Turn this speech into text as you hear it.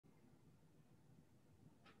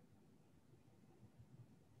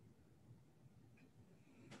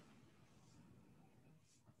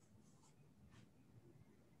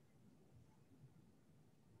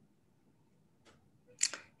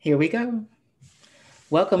Here we go.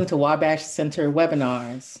 Welcome to Wabash Center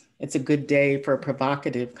webinars. It's a good day for a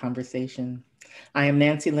provocative conversation. I am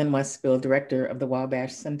Nancy Lynn Westfield, Director of the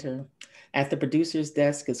Wabash Center. At the producer's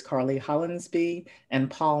desk is Carly Hollinsby, and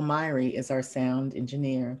Paul Myrie is our sound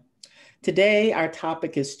engineer. Today, our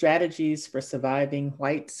topic is strategies for surviving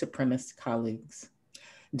white supremacist colleagues.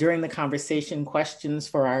 During the conversation, questions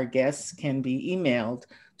for our guests can be emailed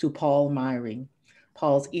to Paul Myrie.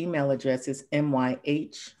 Paul's email address is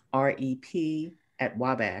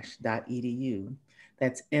myhrep@wabash.edu.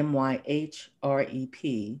 That's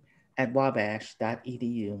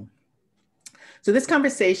myhrep@wabash.edu. So this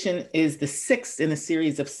conversation is the sixth in a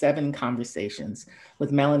series of 7 conversations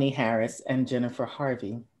with Melanie Harris and Jennifer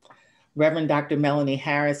Harvey. Reverend Dr. Melanie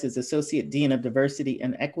Harris is Associate Dean of Diversity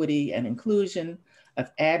and Equity and Inclusion of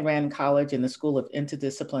Adran College in the School of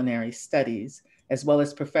Interdisciplinary Studies, as well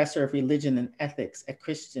as Professor of Religion and Ethics at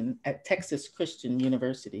Texas Christian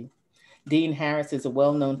University. Dean Harris is a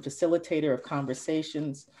well-known facilitator of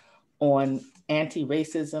conversations on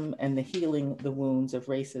anti-racism and the healing the wounds of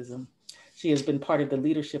racism. She has been part of the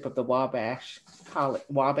leadership of the Wabash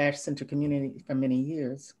Center community for many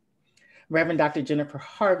years. Reverend Dr. Jennifer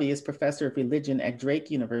Harvey is Professor of Religion at Drake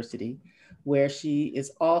University, where she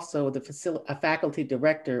is also a faculty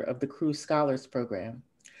director of the Cru Scholars Program.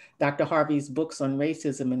 Dr. Harvey's books on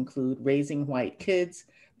racism include Raising White Kids,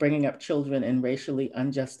 Bringing Up Children in Racially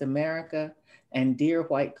Unjust America, and Dear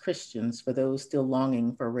White Christians for those still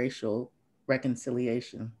longing for racial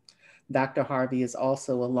reconciliation. Dr. Harvey is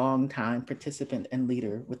also a longtime participant and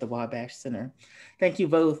leader with the Wabash Center. Thank you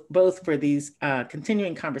both for these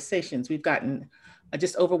continuing conversations. We've gotten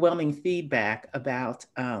just overwhelming feedback about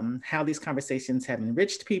how these conversations have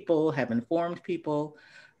enriched people, have informed people,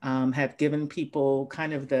 have given people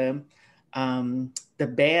kind of the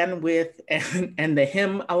bandwidth and the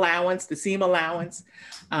hymn allowance, the seam allowance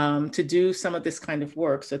to do some of this kind of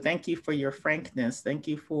work. So thank you for your frankness. Thank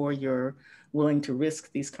you for your willing to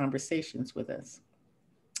risk these conversations with us.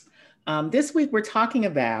 This week, we're talking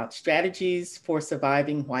about strategies for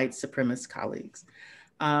surviving white supremacist colleagues.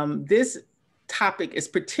 This topic is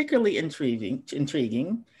particularly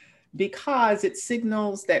intriguing because it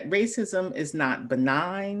signals that racism is not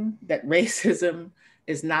benign, that racism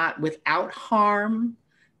is not without harm,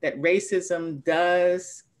 that racism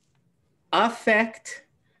does affect,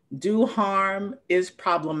 do harm, is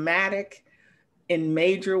problematic in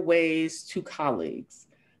major ways to colleagues,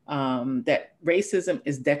 that racism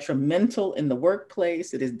is detrimental in the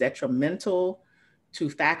workplace, it is detrimental to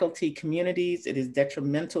faculty communities, it is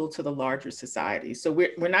detrimental to the larger society. So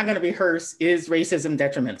we're not gonna rehearse, is racism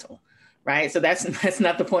detrimental, right? So that's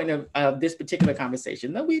not the point of this particular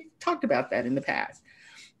conversation, though we've talked about that in the past.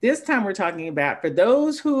 This time we're talking about, for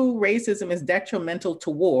those who racism is detrimental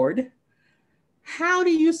toward, how do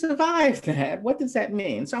you survive that? What does that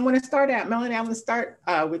mean? So I'm going to start out, Melanie, I'm going to start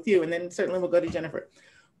with you, and then certainly we'll go to Jennifer.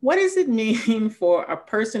 What does it mean for a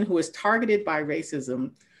person who is targeted by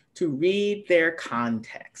racism to read their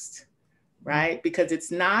context, right? Because it's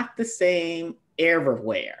not the same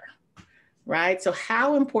everywhere, right? So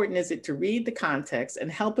how important is it to read the context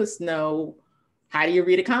and help us know, how do you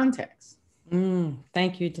read a context?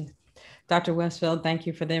 Thank you, Dr. Westfield. Thank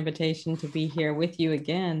you for the invitation to be here with you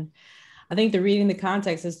again. I think the reading the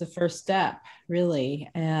context is the first step, really.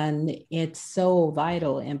 And it's so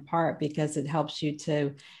vital in part because it helps you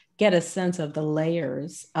to get a sense of the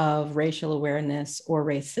layers of racial awareness or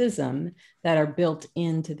racism that are built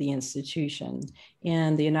into the institution.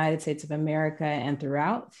 In the United States of America and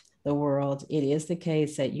throughout the world, it is the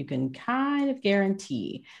case that you can kind of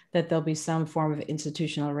guarantee that there'll be some form of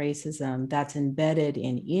institutional racism that's embedded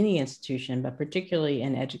in any institution, but particularly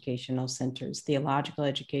in educational centers, theological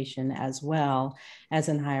education as well as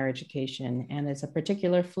in higher education. And it's a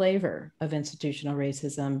particular flavor of institutional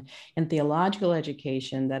racism in theological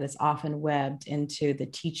education that is often webbed into the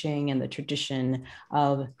teaching and the tradition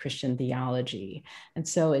of Christian theology. And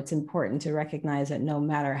so it's important to recognize that no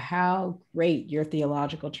matter how great your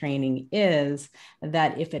theological training is,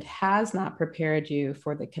 that if it has not prepared you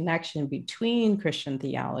for the connection between Christian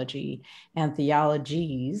theology and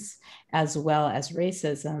theologies, as well as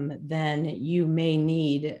racism, then you may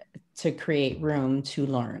need to create room to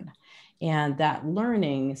learn. And that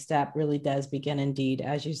learning step really does begin, indeed,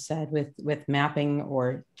 as you said, with mapping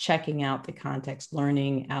or checking out the context,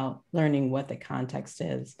 learning what the context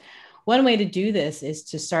is. One way to do this is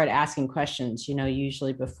to start asking questions,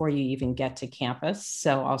 usually before you even get to campus.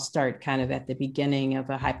 So I'll start kind of at the beginning of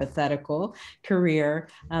a hypothetical career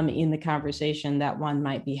in the conversation that one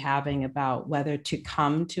might be having about whether to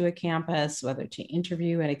come to a campus, whether to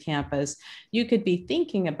interview at a campus. You could be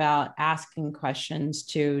thinking about asking questions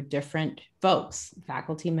to different folks,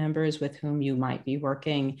 faculty members with whom you might be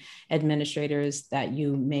working, administrators that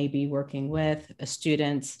you may be working with,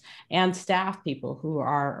 students, and staff people who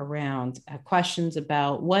are around. Questions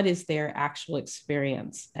about what is their actual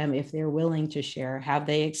experience, if they're willing to share, have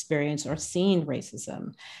they experienced or seen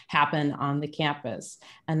racism happen on the campus?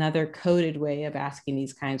 Another coded way of asking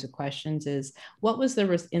these kinds of questions is, what was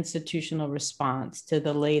the institutional response to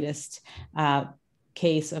the latest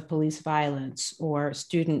case of police violence or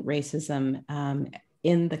student racism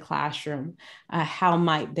in the classroom? How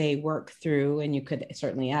might they work through, and you could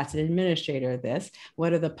certainly ask an administrator this,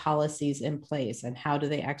 what are the policies in place and how do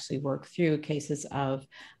they actually work through cases of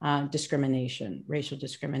discrimination, racial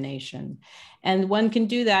discrimination? And one can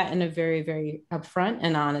do that in a very, very upfront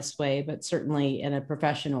and honest way, but certainly in a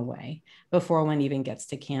professional way before one even gets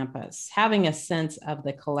to campus. Having a sense of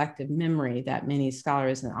the collective memory that many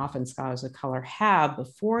scholars and often scholars of color have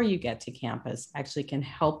before you get to campus actually can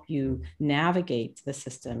help you navigate the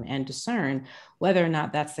system and discern whether or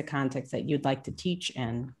not that's the context that you'd like to teach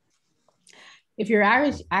in. If you're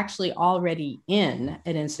actually already in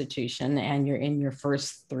an institution and you're in your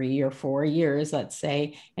first 3 or 4 years, let's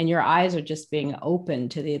say, and your eyes are just being open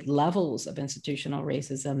to the levels of institutional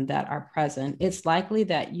racism that are present, it's likely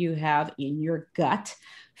that you have in your gut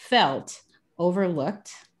felt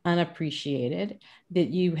overlooked, unappreciated, that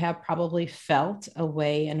you have probably felt a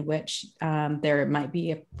way in which there might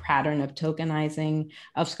be a pattern of tokenizing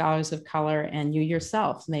of scholars of color, and you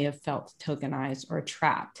yourself may have felt tokenized or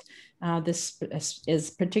trapped. This is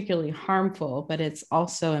particularly harmful, but it's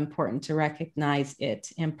also important to recognize it,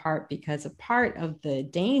 in part because a part of the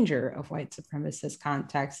danger of white supremacist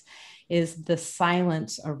context is the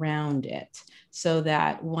silence around it, so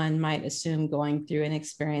that one might assume, going through an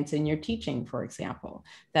experience in your teaching, for example,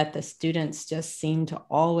 that the students just seem to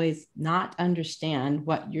always not understand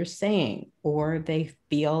what you're saying, or they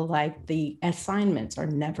feel like the assignments are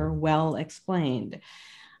never well explained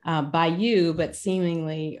by you, but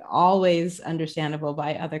seemingly always understandable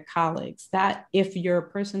by other colleagues. That if you're a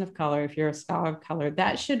person of color, if you're a scholar of color,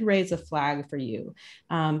 that should raise a flag for you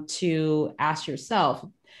to ask yourself,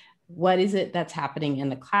 what is it that's happening in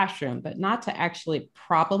the classroom, but not to actually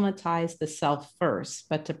problematize the self first,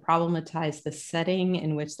 but to problematize the setting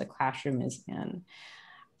in which the classroom is in.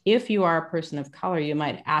 If you are a person of color, you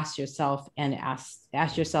might ask yourself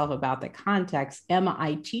about the context. Am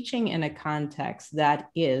I teaching in a context that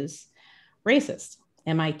is racist?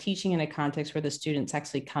 Am I teaching in a context where the students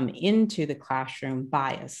actually come into the classroom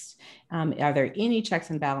biased? Are there any checks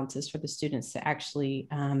and balances for the students to actually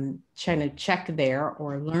try to check there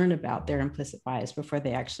or learn about their implicit bias before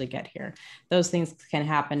they actually get here? Those things can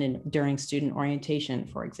happen during student orientation,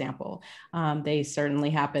 for example. They certainly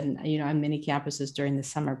happen, on many campuses during the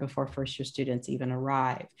summer before first-year students even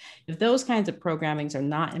arrive. If those kinds of programmings are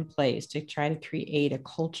not in place to try to create a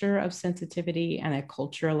culture of sensitivity and a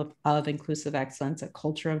culture of inclusive excellence, a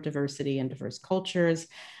culture of diversity and diverse cultures,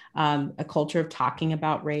 a culture of talking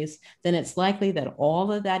about race, then it's likely that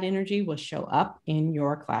all of that energy will show up in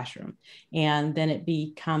your classroom. And then it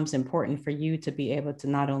becomes important for you to be able to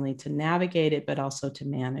not only to navigate it, but also to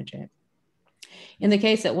manage it. In the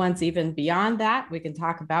case that one's even beyond that, we can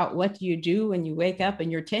talk about what do you do when you wake up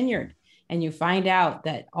and you're tenured and you find out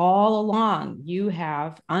that all along you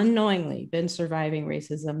have unknowingly been surviving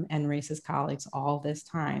racism and racist colleagues all this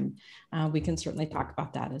time. We can certainly talk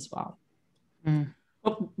about that as well.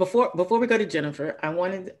 Well, before we go to Jennifer, I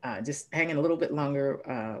wanted just hanging a little bit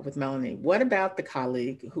longer with Melanie. What about the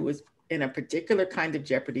colleague who is in a particular kind of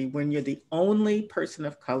jeopardy when you're the only person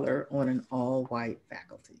of color on an all-white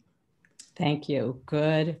faculty? Thank you.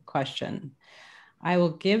 Good question. I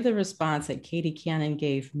will give the response that Katie Cannon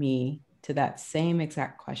gave me to that same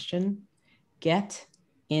exact question. Get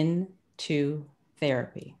into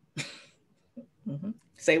therapy. Mm-hmm.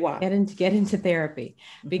 Say why. Get into therapy,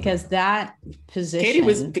 because that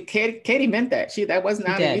position. Katie meant that. That was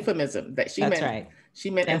not a euphemism.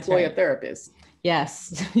 She meant employ a therapist.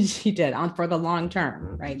 Yes, she did, for the long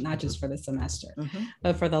term, right? Not just for the semester,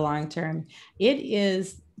 but for the long term. It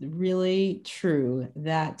is really true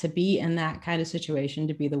that to be in that kind of situation,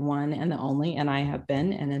 to be the one and the only, and I have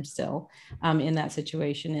been and am still in that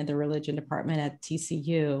situation in the religion department at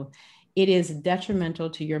TCU, it is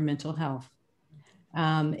detrimental to your mental health.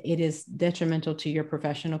 it is detrimental to your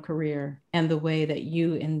professional career and the way that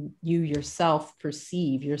you yourself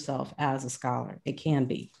perceive yourself as a scholar. It can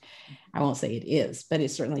be. I won't say it is, but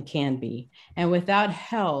it certainly can be. And without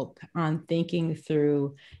help on thinking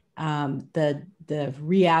through the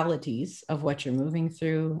realities of what you're moving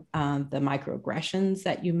through, the microaggressions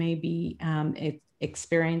that you may be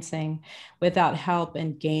experiencing, without help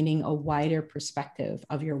and gaining a wider perspective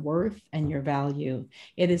of your worth and your value,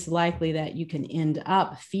 it is likely that you can end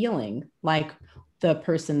up feeling like the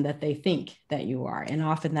person that they think that you are. And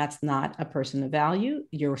often that's not a person of value.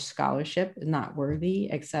 Your scholarship is not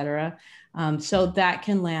worthy, et cetera. So that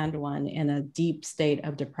can land one in a deep state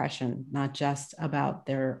of depression, not just about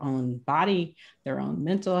their own body, their own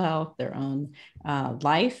mental health, their own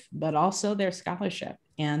life, but also their scholarship.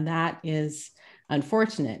 And that is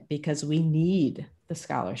unfortunate because we need the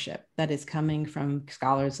scholarship that is coming from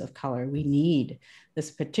scholars of color. We need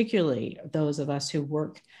this, particularly those of us who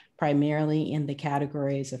work primarily in the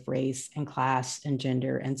categories of race and class and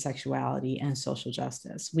gender and sexuality and social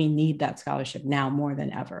justice. We need that scholarship now more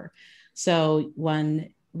than ever. So one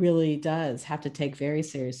really does have to take very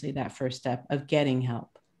seriously that first step of getting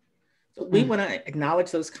help. So we want to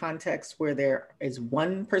acknowledge those contexts where there is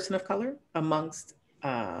one person of color amongst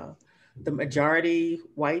the majority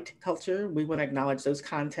white culture. We want to acknowledge those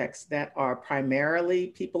contexts that are primarily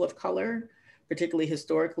people of color, particularly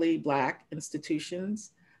historically Black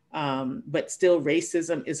institutions. But still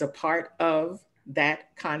racism is a part of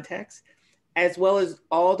that context, as well as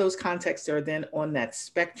all those contexts are then on that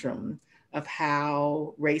spectrum of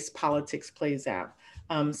how race politics plays out.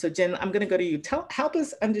 So Jen, I'm gonna go to you. Help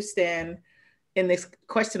us understand in this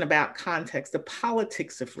question about context, the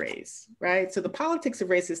politics of race, right? So the politics of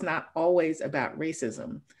race is not always about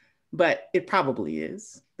racism, but it probably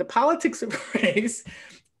is. The politics of race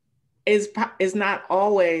is not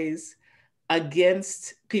always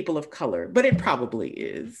against people of color, but it probably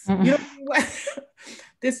is. Mm-hmm. You know what?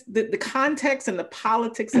 The context and the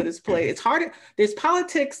politics that is played, it's hard. There's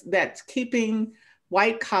politics that's keeping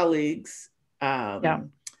white colleagues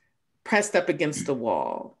pressed up against the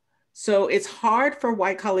wall. So it's hard for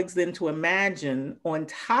white colleagues then to imagine on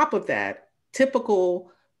top of that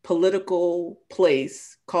typical political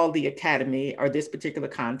place called the academy or this particular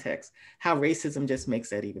context, how racism just makes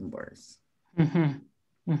that even worse.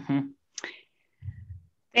 Mm-hmm. Mm-hmm.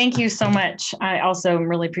 Thank you so much. I also am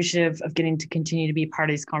really appreciative of getting to continue to be part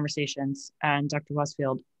of these conversations. And Dr.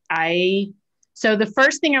 Westfield, so the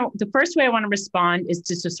first way I want to respond is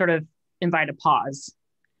just to sort of invite a pause.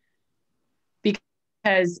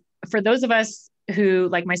 Because for those of us who,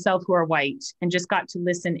 like myself, who are white and just got to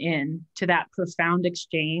listen in to that profound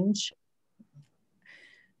exchange,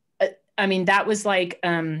 I mean, that was like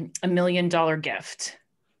 $1 million gift.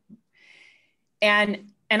 And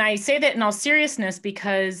I say that in all seriousness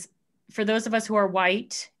because for those of us who are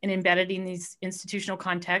white and embedded in these institutional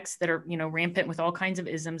contexts that are, rampant with all kinds of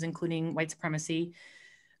isms, including white supremacy,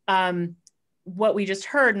 what we just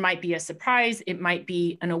heard might be a surprise. It might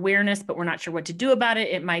be an awareness, but we're not sure what to do about it.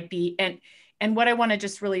 It might be, and what I want to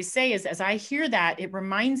just really say is, as I hear that, it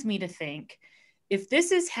reminds me to think, if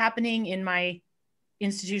this is happening in my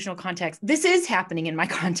institutional context, this is happening in my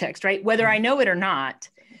context, right? Whether I know it or not.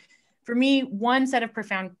 For me, one set of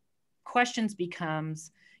profound questions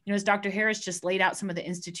becomes, as Dr. Harris just laid out some of the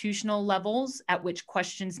institutional levels at which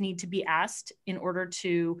questions need to be asked in order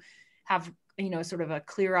to have, sort of a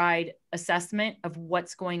clear-eyed assessment of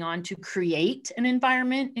what's going on to create an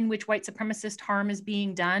environment in which white supremacist harm is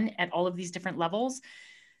being done at all of these different levels.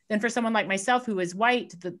 Then for someone like myself who is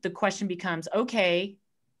white, the question becomes, okay,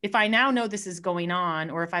 if I now know this is going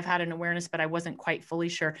on, or if I've had an awareness, but I wasn't quite fully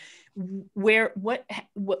sure,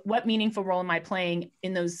 what meaningful role am I playing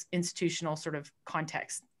in those institutional sort of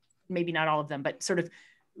contexts? Maybe not all of them, but sort of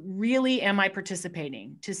really am I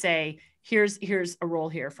participating to say, here's a role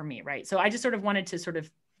here for me, right? So I just sort of wanted to sort of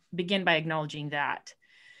begin by acknowledging that.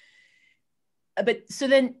 But so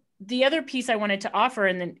then the other piece I wanted to offer,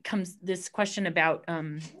 and then comes this question about,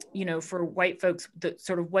 for white folks, the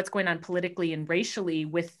sort of what's going on politically and racially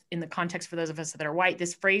in the context for those of us that are white.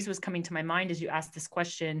 This phrase was coming to my mind as you asked this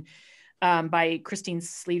question by Christine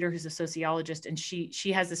Sleeter, who's a sociologist, and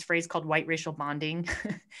she has this phrase called white racial bonding.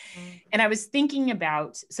 And I was thinking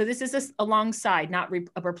about, so this is alongside, not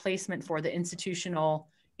a replacement for the institutional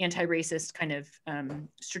anti-racist kind of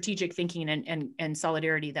strategic thinking and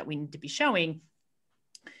solidarity that we need to be showing.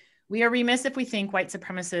 We are remiss if we think white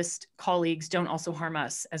supremacist colleagues don't also harm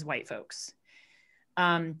us as white folks.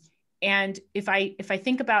 And if I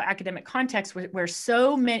think about academic context where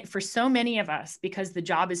for so many of us, because the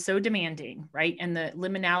job is so demanding, right? And the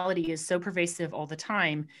liminality is so pervasive all the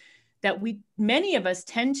time, that many of us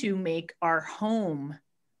tend to make our home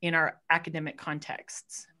in our academic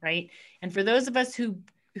contexts, right? And for those of us who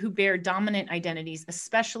bear dominant identities,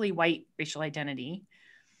 especially white racial identity,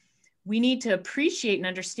 we need to appreciate and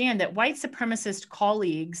understand that white supremacist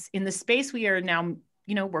colleagues in the space we are now,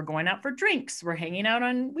 we're going out for drinks, we're hanging out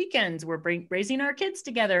on weekends, we're raising our kids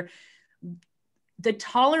together. The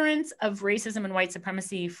tolerance of racism and white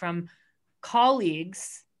supremacy from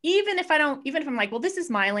colleagues, even if I'm like, well, this is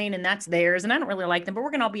my lane and that's theirs, and I don't really like them, but we're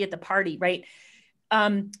gonna all be at the party, right?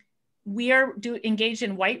 We are engaged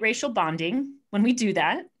in white racial bonding when we do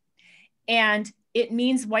that. And it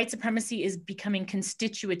means white supremacy is becoming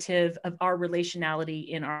constitutive of our relationality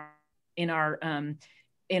in our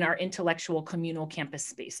intellectual communal campus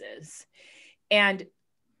spaces. And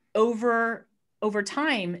over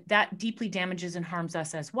time, that deeply damages and harms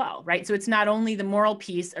us as well, right? So it's not only the moral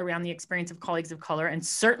piece around the experience of colleagues of color and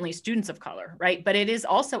certainly students of color, right? But it is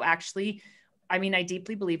also actually, I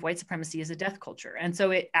deeply believe white supremacy is a death culture. And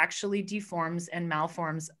so it actually deforms and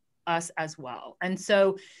malforms us as well. And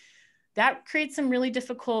so that creates some really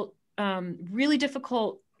difficult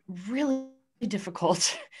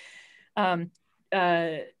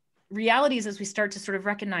realities as we start to sort of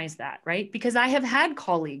recognize that, right? Because I have had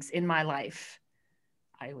colleagues in my life,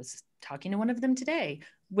 I was talking to one of them today,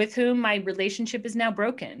 with whom my relationship is now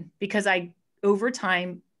broken because I, over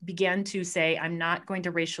time, began to say, I'm not going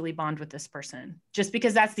to racially bond with this person just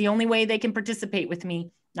because that's the only way they can participate with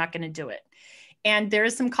me, not going to do it. And there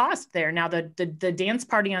is some cost there. Now the dance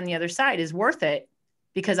party on the other side is worth it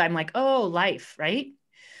because I'm like, oh, life, right?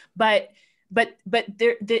 But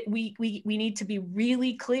we need to be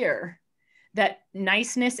really clear that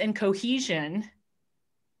niceness and cohesion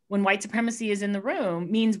when white supremacy is in the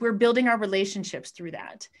room means we're building our relationships through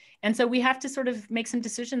that. And so we have to sort of make some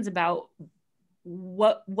decisions about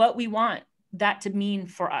what we want that to mean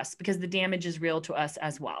for us, because the damage is real to us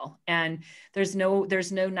as well. And there's no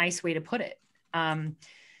nice way to put it. And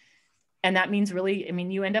that means really,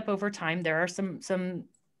 you end up over time, there are some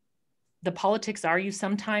the politics are you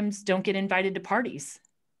sometimes don't get invited to parties.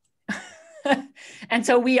 And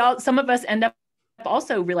so some of us end up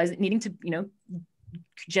also realizing needing to,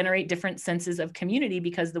 generate different senses of community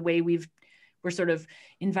because the way we're sort of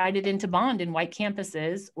invited into bond in white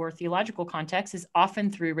campuses or theological contexts is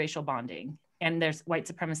often through racial bonding. And there's white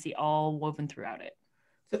supremacy all woven throughout it.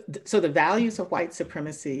 So the values of white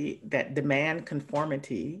supremacy that demand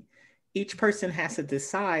conformity, each person has to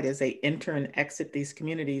decide as they enter and exit these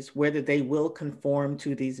communities whether they will conform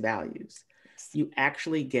to these values. You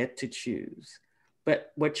actually get to choose.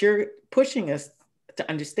 But what you're pushing us to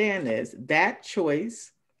understand is that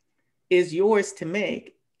choice is yours to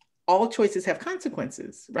make. All choices have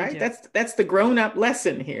consequences, right? That's the grown-up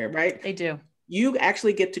lesson here, right? They do. You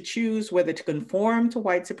actually get to choose whether to conform to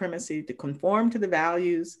white supremacy, to conform to the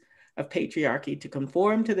values of patriarchy, to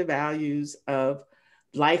conform to the values of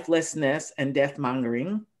lifelessness and death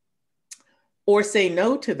mongering, or say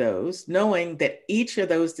no to those, knowing that each of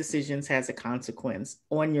those decisions has a consequence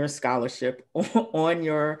on your scholarship, on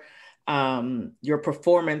your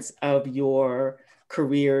performance of your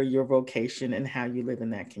career, your vocation, and how you live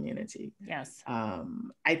in that community. Yes.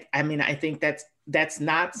 I think that's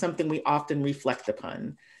not something we often reflect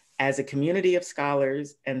upon as a community of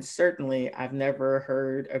scholars. And certainly I've never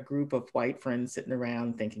heard a group of white friends sitting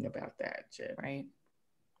around thinking about that. Jen. Right.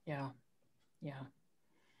 Yeah. Yeah.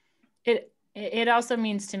 It also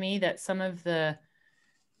means to me that some of the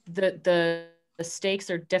stakes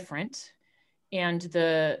are different and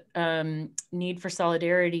the need for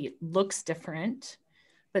solidarity looks different,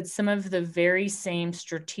 but some of the very same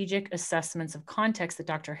strategic assessments of context that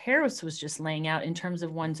Dr. Harris was just laying out in terms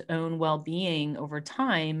of one's own well-being over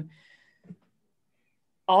time.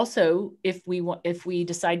 Also, if we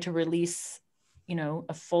decide to release,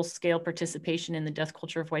 a full-scale participation in the death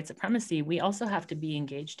culture of white supremacy, we also have to be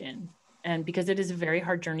engaged in, and because it is a very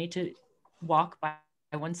hard journey to walk by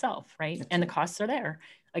oneself, right? That's and right. The costs are there.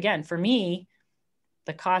 Again, for me,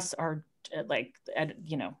 the costs are like,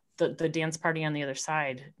 the dance party on the other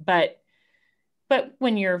side. But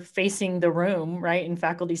when you're facing the room, right, and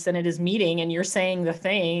faculty senate is meeting and you're saying the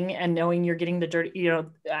thing and knowing you're getting the dirty,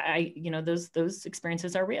 those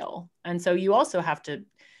experiences are real. And so you also have to,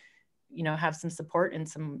 have some support and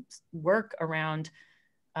some work around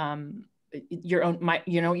your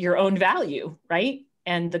own value, right?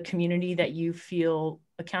 And the community that you feel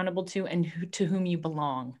accountable to and to whom you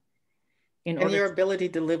belong. And your ability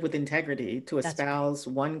to live with integrity, to espouse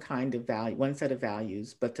one kind of value, one set of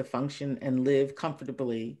values, but to function and live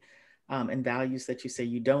comfortably in values that you say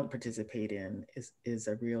you don't participate in is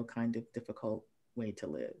a real kind of difficult way to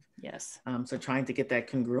live. Yes. So trying to get that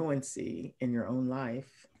congruency in your own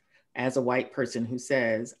life as a white person who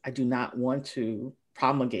says, I do not want to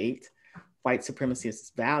promulgate white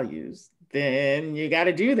supremacist values, then you got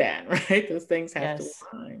to do that, right? Those things have to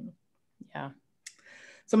align. Yeah.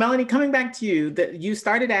 So Melanie, coming back to you, that you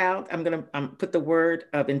started out, I'm going to put the word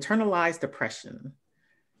of internalized oppression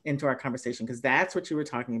into our conversation, because that's what you were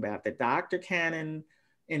talking about, that Dr. Cannon,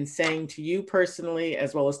 in saying to you personally,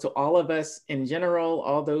 as well as to all of us in general,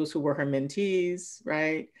 all those who were her mentees,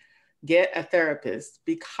 right? Get a therapist,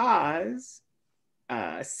 because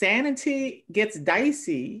sanity gets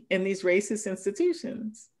dicey in these racist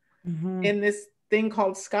institutions, in this thing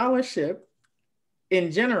called scholarship in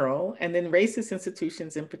general, and then racist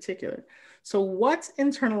institutions in particular. So what's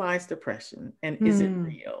internalized oppression, and is it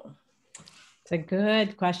real? It's a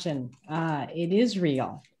good question. It is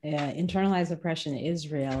real. Internalized oppression is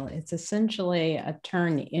real. It's essentially a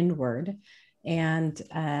turn inward and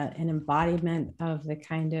an embodiment of the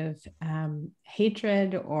kind of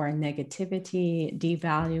hatred or negativity,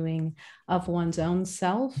 devaluing of one's own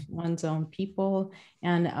self, one's own people,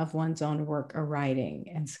 and of one's own work or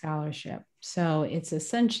writing and scholarship. So it's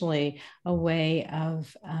essentially a way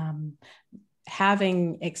of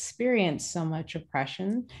having experienced so much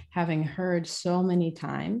oppression, having heard so many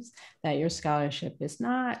times that your scholarship is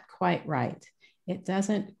not quite right, it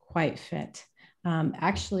doesn't quite fit,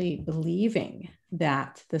 actually believing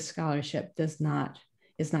that the scholarship is not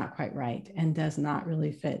quite right and does not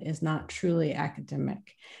really fit, is not truly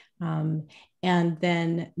academic. And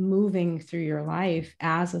then moving through your life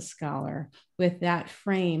as a scholar with that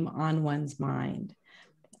frame on one's mind.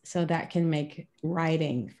 So that can make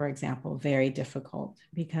writing, for example, very difficult,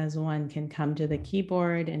 because one can come to the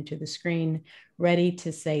keyboard and to the screen ready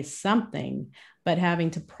to say something, but having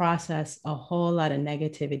to process a whole lot of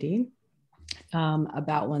negativity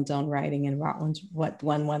about one's own writing and about what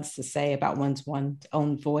one wants to say about one's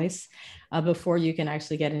own voice before you can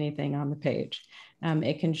actually get anything on the page.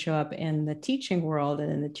 It can show up in the teaching world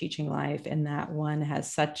and in the teaching life, in that one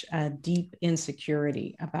has such a deep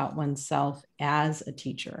insecurity about oneself as a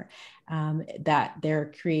teacher, that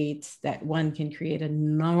one can create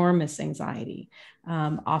enormous anxiety,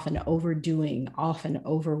 often overdoing, often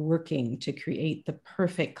overworking to create the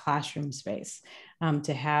perfect classroom space,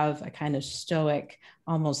 to have a kind of stoic,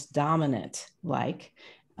 almost dominant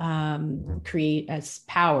create as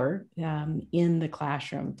power in the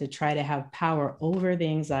classroom, to try to have power over the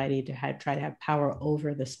anxiety, to try to have power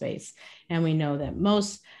over the space. And we know that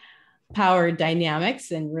most power dynamics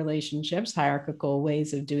and relationships, hierarchical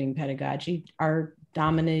ways of doing pedagogy, are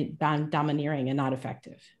domineering and not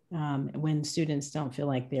effective. When students don't feel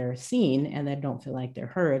like they're seen and they don't feel like they're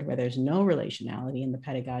heard, where there's no relationality in the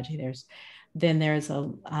pedagogy, there's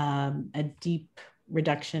a deep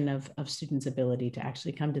reduction of students' ability to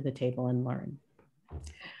actually come to the table and learn.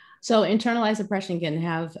 So internalized oppression can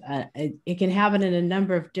have, it can happen in a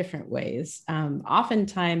number of different ways.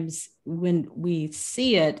 Oftentimes when we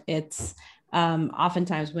see it, it's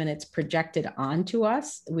oftentimes when it's projected onto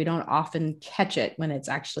us, we don't often catch it when it's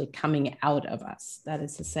actually coming out of us. That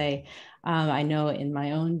is to say, I know in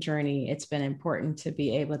my own journey, it's been important to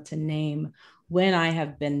be able to name when I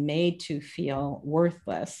have been made to feel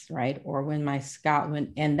worthless, right? Or when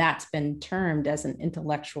and that's been termed as an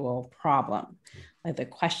intellectual problem. Like the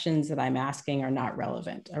questions that I'm asking are not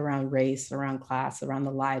relevant around race, around class, around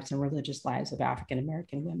the lives and religious lives of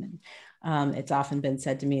African-American women. It's often been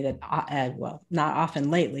said to me that, well, not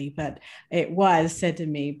often lately, but it was said to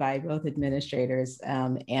me by both administrators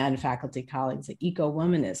and faculty colleagues that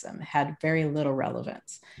eco-womanism had very little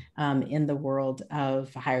relevance in the world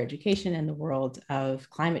of higher education, in the world of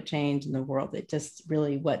climate change, in the world that just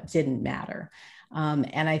really what didn't matter.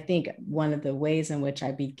 And I think one of the ways in which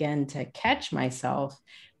I began to catch myself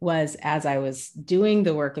was as I was doing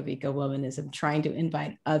the work of eco-womanism, trying to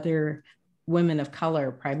invite other women of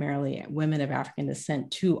color, primarily women of African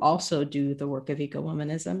descent, to also do the work of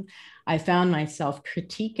eco-womanism. I found myself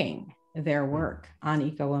critiquing their work on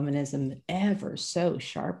eco-womanism ever so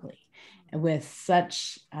sharply, with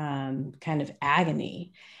such kind of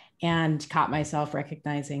agony, and caught myself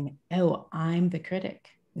recognizing, oh, I'm the critic.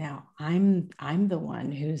 Now I'm the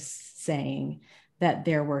one who's saying that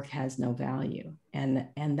their work has no value, and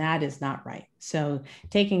that is not right. So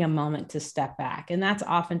taking a moment to step back, and that's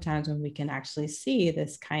oftentimes when we can actually see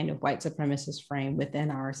this kind of white supremacist frame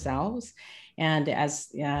within ourselves. And as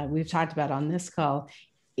we've talked about on this call,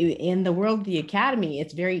 in the world of the academy,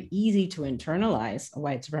 it's very easy to internalize a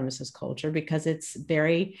white supremacist culture because it's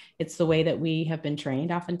the way that we have been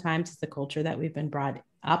trained. Oftentimes it's the culture that we've been brought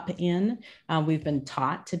up in. We've been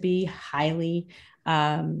taught to be highly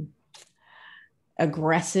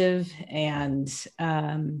aggressive and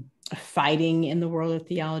fighting in the world of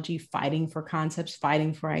theology, fighting for concepts,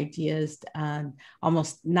 fighting for ideas,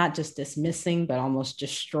 almost not just dismissing, but almost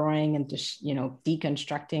destroying and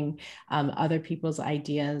deconstructing other people's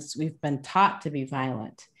ideas. We've been taught to be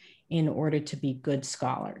violent in order to be good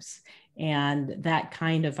scholars. And that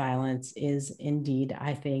kind of violence is indeed,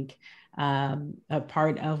 I think, a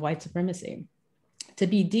part of white supremacy. To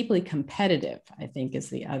be deeply competitive, I think, is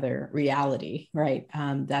the other reality, right?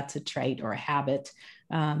 That's a trait or a habit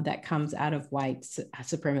that comes out of white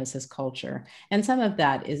supremacist culture. And some of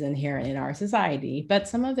that is inherent in our society, but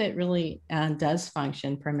some of it really does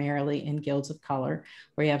function primarily in guilds of color,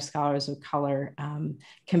 where you have scholars of color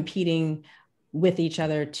competing with each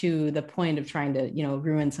other to the point of trying to,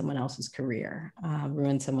 ruin someone else's career,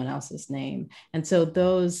 ruin someone else's name. And so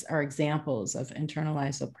those are examples of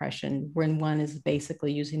internalized oppression when one is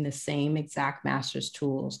basically using the same exact master's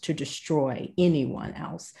tools to destroy anyone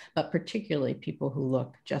else, but particularly people who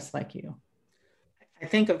look just like you. I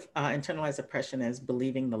think of internalized oppression as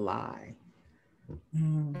believing the lie.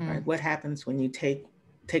 Right? What happens when you take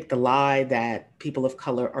the lie that people of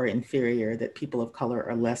color are inferior, that people of color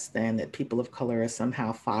are less than, that people of color are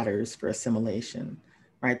somehow fodders for assimilation,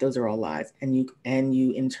 right? Those are all lies. And you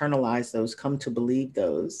internalize those, come to believe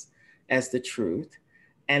those as the truth.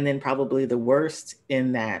 And then probably the worst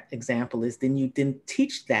in that example is then you didn't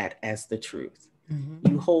teach that as the truth.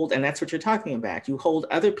 You hold, and that's what you're talking about, you hold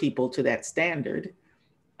other people to that standard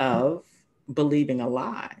of believing a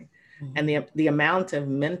lie. And the amount of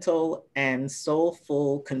mental and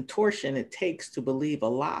soulful contortion it takes to believe a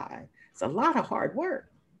lie, it's a lot of hard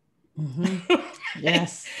work.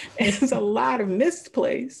 Yes. It's a lot of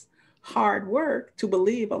misplaced hard work to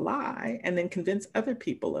believe a lie and then convince other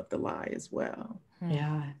people of the lie as well.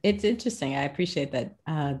 Yeah, it's interesting. I appreciate that,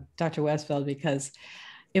 Dr. Westfeld, because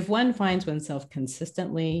if one finds oneself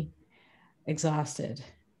consistently exhausted,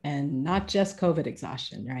 and not just COVID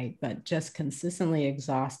exhaustion, right? But just consistently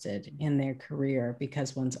exhausted in their career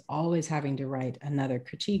because one's always having to write another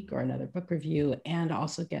critique or another book review and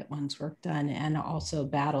also get one's work done and also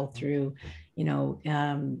battle through,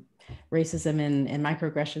 racism and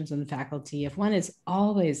microaggressions in the faculty. If one is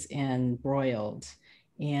always embroiled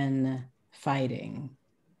in fighting,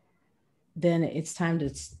 then it's time to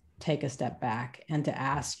take a step back and to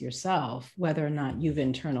ask yourself whether or not you've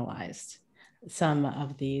internalized some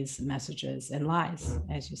of these messages and lies,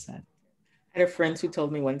 as you said. I had a friend who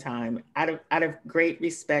told me one time, out of great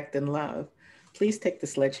respect and love, please take the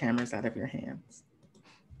sledgehammers out of your hands.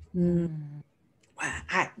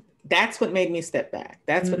 That's what made me step back.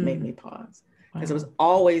 That's what made me pause. Because I was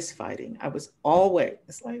always fighting. It's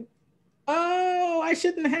like, oh, I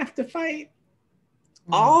shouldn't have to fight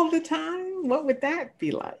all the time. What would that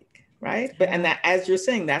be like, right? But and that, as you're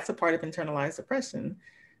saying, that's a part of internalized oppression.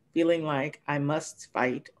 Feeling like I must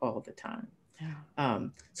fight all the time.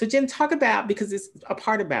 So Jen, talk about, because it's a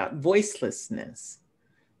part about voicelessness,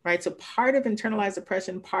 right? So part of internalized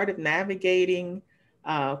oppression, part of navigating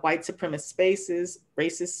white supremacist spaces,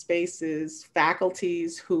 racist spaces,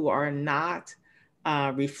 faculties who are not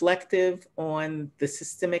reflective on the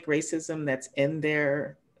systemic racism that's in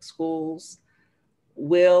their schools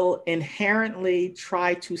will inherently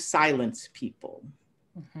try to silence people.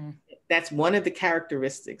 That's one of the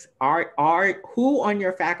characteristics. Who on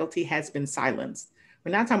your faculty has been silenced?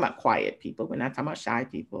 We're not talking about quiet people. We're not talking about shy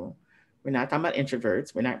people. We're not talking about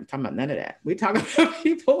introverts. We're not talking about none of that. We're talking about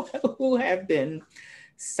people who have been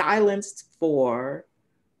silenced for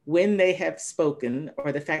when they have spoken,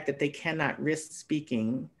 or the fact that they cannot risk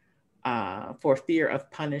speaking for fear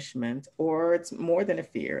of punishment, or it's more than a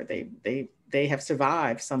fear. They have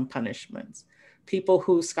survived some punishments. People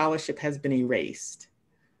whose scholarship has been erased.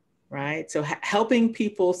 Right? So helping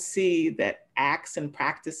people see that acts and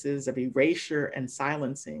practices of erasure and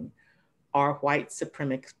silencing are white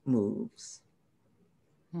supremacist moves.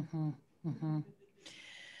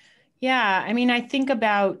 Yeah, I mean, I think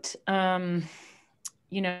about,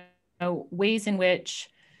 ways in which,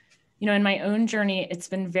 in my own journey, it's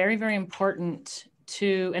been very, very important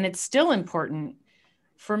to, and it's still important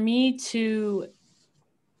for me to,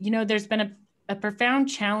 there's been a profound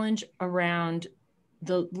challenge around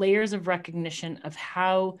the layers of recognition of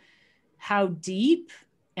how deep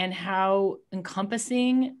and how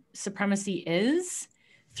encompassing supremacy is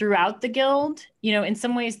throughout the Guild. In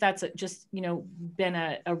some ways that's just,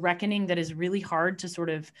 been a reckoning that is really hard to sort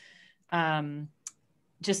of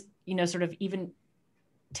sort of even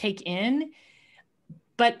take in.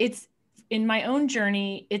 But it's, in my own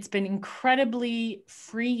journey, it's been incredibly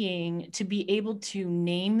freeing to be able to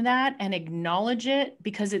name that and acknowledge it,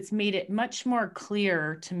 because it's made it much more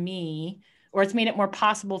clear to me or it's made it more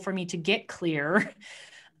possible for me to get clear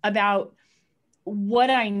about what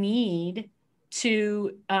I need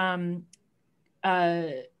to,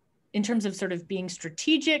 in terms of sort of being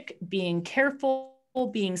strategic, being careful,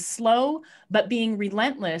 being slow, but being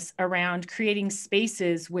relentless around creating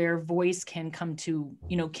spaces where voice can come to,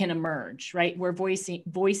 can emerge, right? Where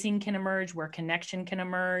voicing can emerge, where connection can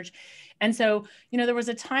emerge. And so, there was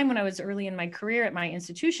a time when I was early in my career at my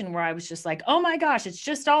institution where I was just like, oh my gosh, it's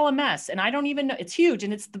just all a mess. And I don't even know, it's huge.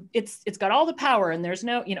 And it's got all the power, and there's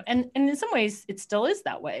no, and in some ways it still is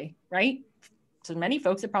that way, right? To many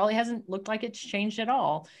folks, it probably hasn't looked like it's changed at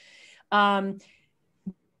all.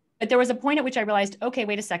 But there was a point at which I realized, okay,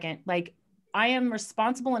 wait a second, like I am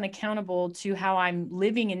responsible and accountable to how I'm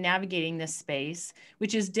living and navigating this space,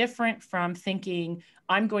 which is different from thinking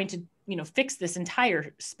I'm going to, fix this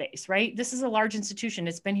entire space, right? This is a large institution.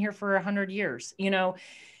 It's been here for 100 years,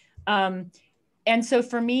 and so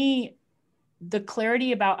for me, the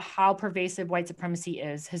clarity about how pervasive white supremacy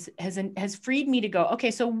is has freed me to go,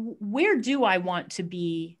 okay, so where do I want to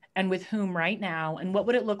be and with whom right now? And what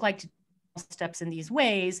would it look like to steps in these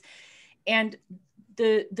ways? And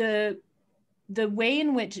the way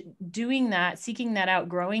in which doing that, seeking that out,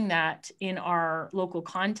 growing that in our local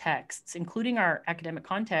contexts, including our academic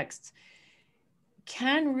contexts,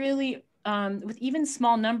 can really, with even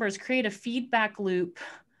small numbers, create a feedback loop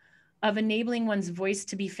of enabling one's voice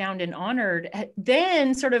to be found and honored,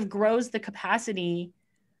 then sort of grows the capacity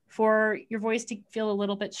for your voice to feel a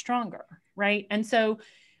little bit stronger, right? And so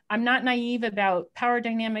I'm not naive about power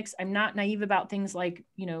dynamics. I'm not naive about things like,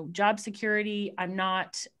 job security. I'm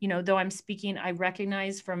not, though I'm speaking, I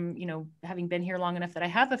recognize from, having been here long enough that I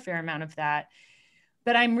have a fair amount of that.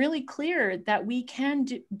 But I'm really clear that we can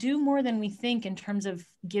do more than we think in terms of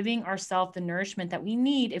giving ourselves the nourishment that we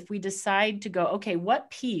need if we decide to go, okay, what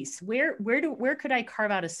piece, where could I carve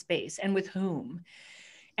out a space, and with whom?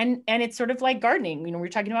 And it's sort of like gardening. We're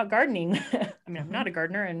talking about gardening. I mean, I'm not a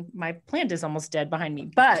gardener and my plant is almost dead behind me,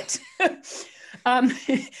 but it's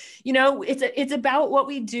about what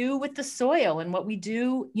we do with the soil and what we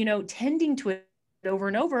do, tending to it over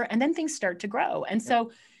and over, and then things start to grow. And so,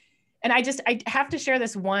 and I have to share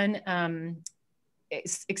this one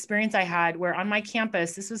experience I had where on my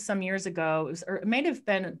campus, this was some years ago, it might have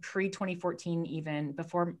been pre-2014 even,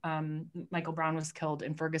 before Michael Brown was killed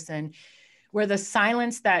in Ferguson, where the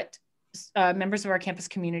silence that members of our campus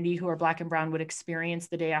community who are Black and Brown would experience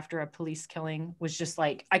the day after a police killing was just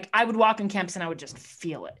like, I would walk on campus and I would just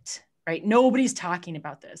feel it, right? Nobody's talking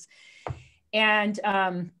about this. And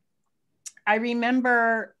I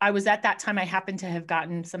remember I was at that time, I happened to have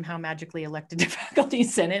gotten somehow magically elected to faculty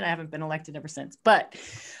senate. I haven't been elected ever since, but,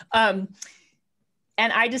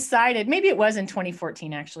 and I decided, maybe it was in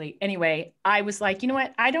 2014, actually. Anyway, I was like, you know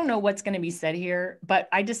what? I don't know what's going to be said here, but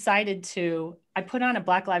I decided I put on a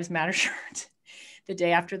Black Lives Matter shirt the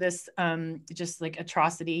day after this, just like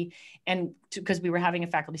atrocity. And because we were having a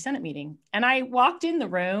faculty senate meeting, and I walked in the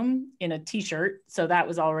room in a t-shirt. So that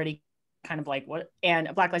was already kind of like what, and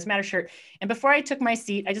a Black Lives Matter shirt. And before I took my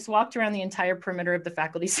seat, I just walked around the entire perimeter of the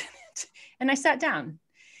faculty senate and I sat down.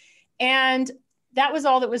 And that was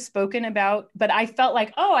all that was spoken about, but I felt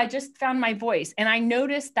like, oh, I just found my voice. And I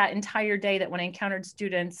noticed that entire day that when I encountered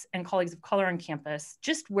students and colleagues of color on campus,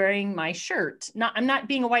 just wearing my shirt, I'm not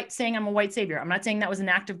being saying I'm a white savior. I'm not saying that was an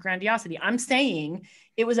act of grandiosity. I'm saying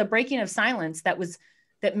it was a breaking of silence that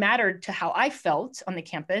mattered to how I felt on the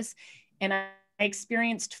campus. And I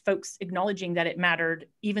experienced folks acknowledging that it mattered,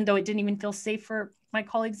 even though it didn't even feel safe for my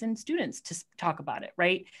colleagues and students to talk about it,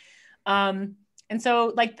 right? And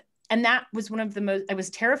so and that was one of the most, I was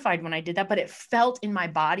terrified when I did that, but it felt in my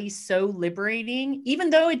body so liberating, even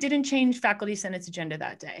though it didn't change Faculty Senate's agenda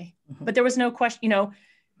that day. Mm-hmm. But there was no question,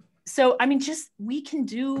 so, I mean, we can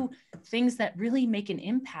do things that really make an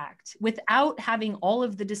impact without having all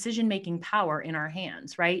of the decision-making power in our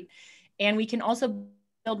hands, right? And we can also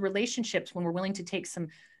build relationships when we're willing to take some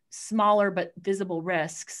smaller but visible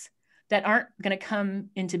risks that aren't going to come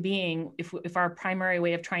into being if our primary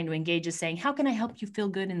way of trying to engage is saying, how can I help you feel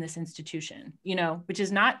good in this institution? Which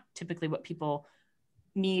is not typically what people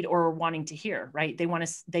need or are wanting to hear, right?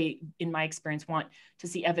 They, in my experience, want to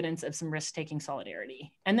see evidence of some risk-taking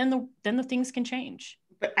solidarity. And then the things can change.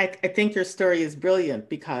 But I think your story is brilliant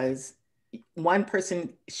because one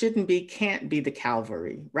person can't be the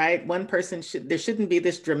cavalry, right? One person there shouldn't be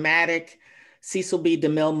this dramatic Cecil B.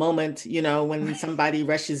 DeMille moment, when somebody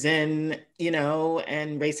rushes in,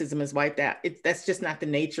 and racism is wiped out. That's just not the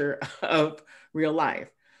nature of real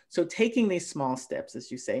life. So taking these small steps,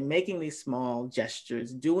 as you say, making these small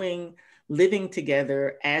gestures, living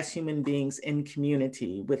together as human beings in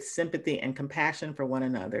community with sympathy and compassion for one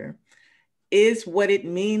another, is what it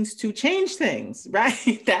means to change things,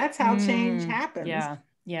 right? That's how change happens. Yeah.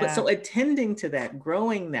 Yeah. But so attending to that,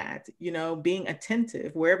 growing that, you know, being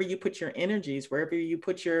attentive, wherever you put your energies, wherever you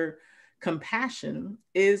put your compassion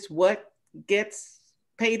is what gets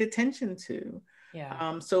paid attention to.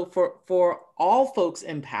 Yeah. So for all folks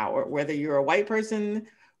in power, whether you're a white person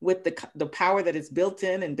with the power that is built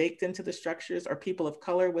in and baked into the structures, or people of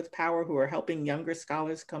color with power who are helping younger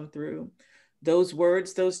scholars come through, those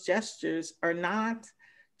words, those gestures are not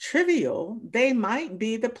trivial. They might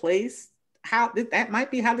be the place how that might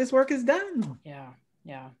be how this work is done. Yeah.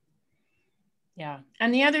 Yeah. Yeah.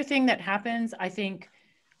 And the other thing that happens, I think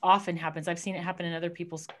often happens, I've seen it happen in other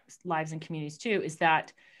people's lives and communities too, is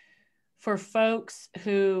that for folks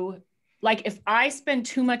who, like, if I spend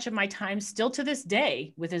too much of my time still to this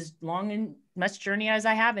day, with as long and much journey as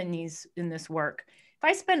I have in this work, if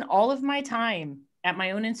I spend all of my time at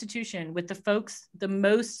my own institution with the folks, the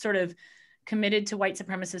most sort of committed to white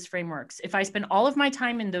supremacist frameworks, if I spend all of my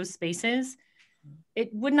time in those spaces,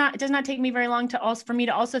 it does not take me very long for me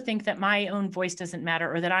to also think that my own voice doesn't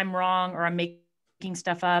matter, or that I'm wrong, or I'm making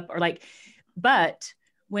stuff up, or like, but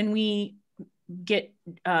when we get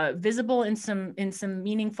visible in some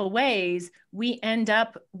meaningful ways, we end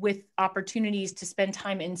up with opportunities to spend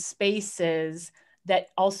time in spaces that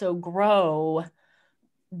also grow,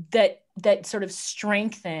 that sort of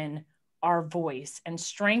strengthen our voice and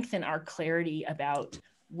strengthen our clarity about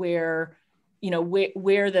where, you know,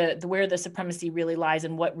 where the supremacy really lies,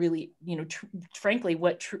 and what really, you know, frankly,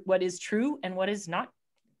 what is true and what is not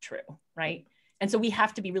true, right? And so we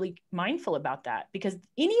have to be really mindful about that, because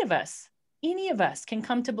any of us can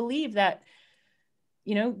come to believe that,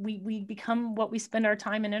 you know, we become what we spend our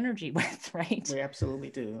time and energy with, right? We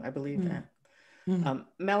absolutely do. I believe that. Mm-hmm.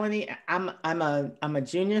 Melanie, I'm a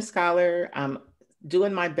junior scholar. I'm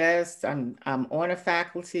doing my best. I'm on a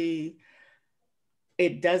faculty.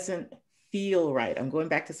 It doesn't feel right. I'm going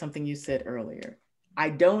back to something you said earlier. I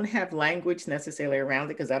don't have language necessarily around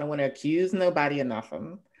it because I don't want to accuse nobody of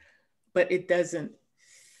nothing, but it doesn't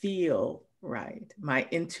feel right. My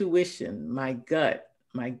intuition, my gut,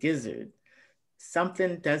 my gizzard,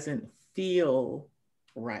 something doesn't feel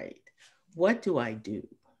right. What do I do?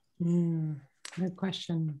 Good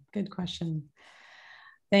question. Good question.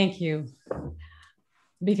 Thank you.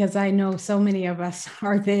 Because I know so many of us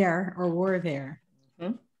are there or were there.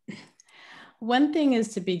 Mm-hmm. One thing is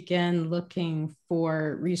to begin looking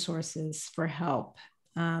for resources for help,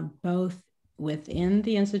 both within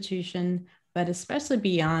the institution, but especially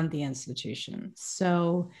beyond the institution.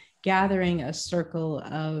 So gathering a circle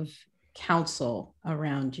of counsel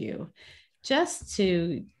around you, just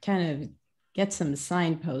to kind of get some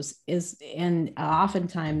signposts is, and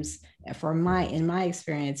oftentimes in my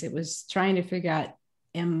experience, it was trying to figure out,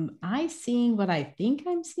 am I seeing what I think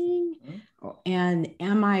I'm seeing? Mm-hmm. And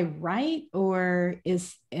am I right? Or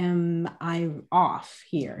am I off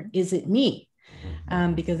here? Is it me?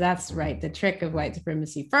 Because that's right. The trick of white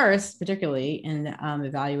supremacy first, particularly in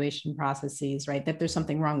evaluation processes, right? That there's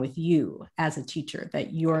something wrong with you as a teacher,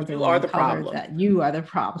 that you are the problem. That you are the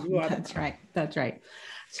problem. That's right. That's right.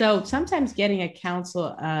 So sometimes getting a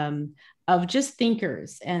counsel of just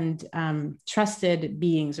thinkers and trusted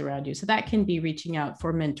beings around you. So that can be reaching out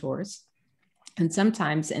for mentors. And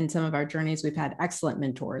sometimes in some of our journeys, we've had excellent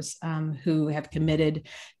mentors who have committed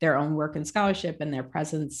their own work and scholarship and their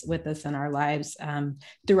presence with us in our lives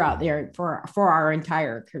throughout for our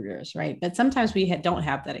entire careers, right? But sometimes we don't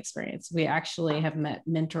have that experience. We actually have met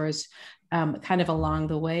mentors kind of along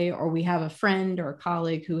the way, or we have a friend or a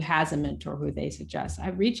colleague who has a mentor who they suggest. I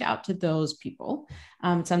reach out to those people.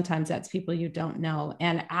 Sometimes that's people you don't know,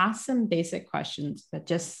 and ask some basic questions that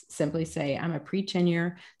just simply say, I'm a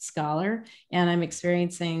pre-tenure scholar and I'm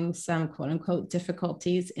experiencing some quote unquote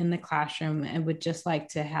difficulties in the classroom and would just like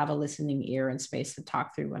to have a listening ear and space to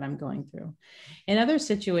talk through what I'm going through. In other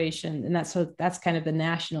situations, and that's kind of the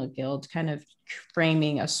National Guild kind of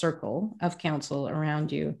framing a circle of counsel around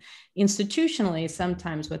you. Institutionally,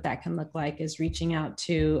 sometimes what that can look like is reaching out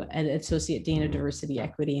to an associate dean of diversity,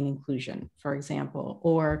 equity, and inclusion, for example,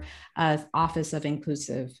 or Office of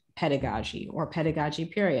Inclusive Pedagogy or Pedagogy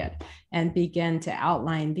period, and begin to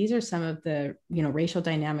outline, these are some of the racial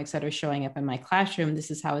dynamics that are showing up in my classroom.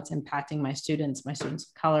 This is how it's impacting my students of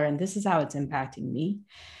color, and this is how it's impacting me.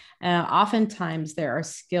 Oftentimes there are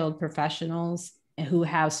skilled professionals who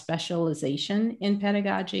have specialization in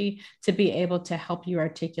pedagogy to be able to help you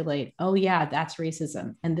articulate, oh yeah, that's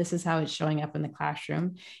racism, and this is how it's showing up in the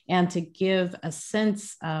classroom, and to give a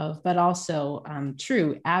sense of, but also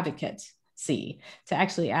true advocacy, to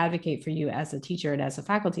actually advocate for you as a teacher and as a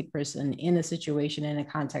faculty person in a situation, in a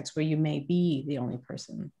context where you may be the only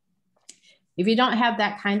person. If you don't have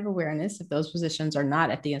that kind of awareness, if those positions are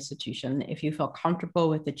not at the institution, if you feel comfortable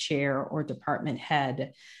with the chair or department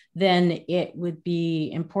head, then it would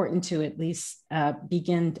be important to at least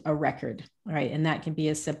begin a record, right? And that can be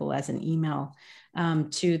as simple as an email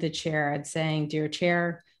to the chair and saying, "Dear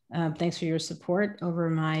Chair, thanks for your support over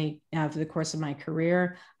for the course of my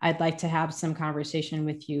career. I'd like to have some conversation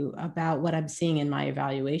with you about what I'm seeing in my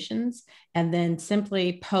evaluations," and then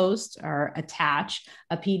simply post or attach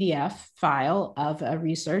a PDF file of a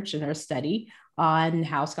research and a study on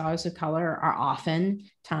how scholars of color are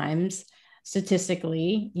oftentimes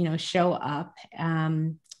statistically, show up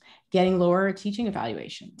getting lower teaching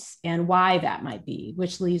evaluations, and why that might be,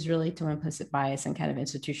 which leads really to implicit bias and kind of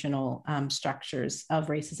institutional structures of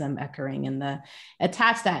racism occurring in the,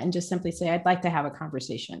 attach that and just simply say, "I'd like to have a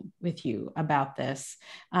conversation with you about this,"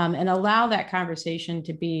 and allow that conversation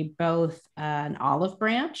to be both an olive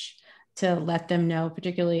branch to let them know,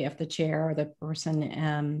 particularly if the chair or the person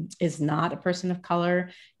is not a person of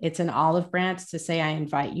color, it's an olive branch to say, "I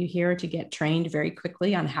invite you here to get trained very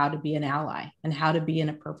quickly on how to be an ally and how to be an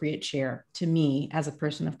appropriate chair to me as a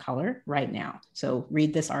person of color right now. So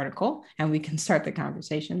read this article and we can start the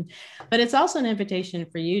conversation." But it's also an invitation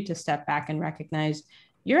for you to step back and recognize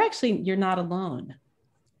you're not alone.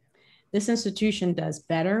 This institution does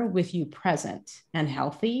better with you present and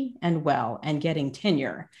healthy and well and getting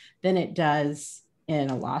tenure than it does in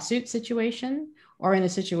a lawsuit situation or in a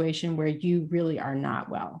situation where you really are not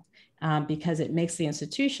well, because it makes the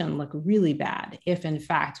institution look really bad if, in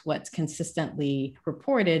fact, what's consistently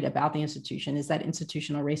reported about the institution is that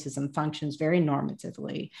institutional racism functions very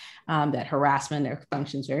normatively, that harassment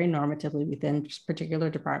functions very normatively within particular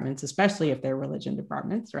departments, especially if they're religion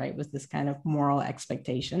departments, right, with this kind of moral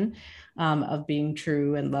expectation of being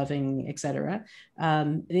true and loving, et cetera.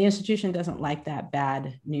 The institution doesn't like that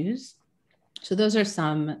bad news. So those are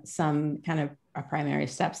some kind of primary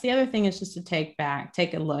steps. The other thing is just to take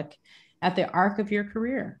a look at the arc of your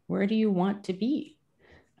career. Where do you want to be?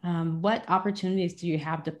 What opportunities do you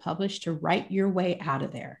have to publish, to write your way out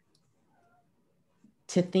of there?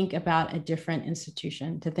 To think about a different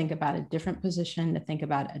institution, to think about a different position, to think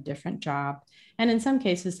about a different job, and in some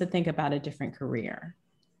cases, to think about a different career.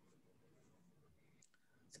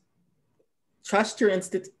 Trust your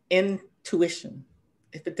intuition.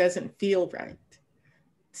 If it doesn't feel right,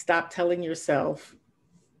 stop telling yourself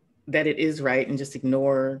that it is right and just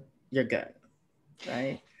ignore your gut,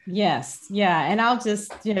 right? Yes. Yeah. And I'll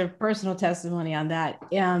just, personal testimony on that.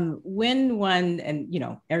 When one, and,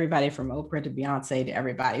 everybody from Oprah to Beyonce to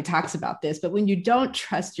everybody talks about this, but when you don't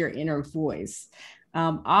trust your inner voice,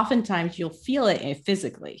 oftentimes you'll feel it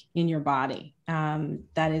physically in your body.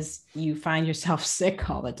 That is, you find yourself sick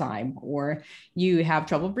all the time, or you have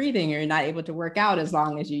trouble breathing, or you're not able to work out as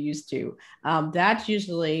long as you used to. That's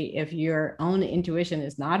usually, if your own intuition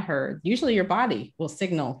is not heard, usually your body will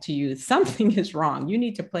signal to you something is wrong. You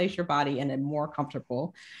need to place your body in a more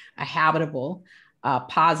comfortable, a habitable,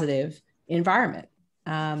 positive environment.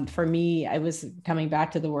 For me, I was coming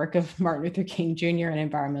back to the work of Martin Luther King Jr. and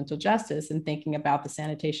environmental justice and thinking about the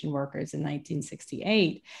sanitation workers in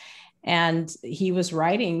 1968. And he was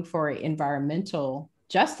writing for environmental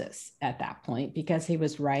justice at that point, because he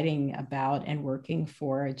was writing about and working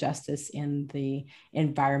for justice in the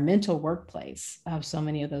environmental workplace of so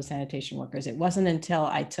many of those sanitation workers. It wasn't until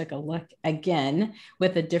I took a look again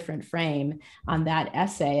with a different frame on that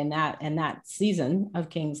essay and that season of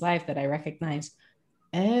King's life that I recognized,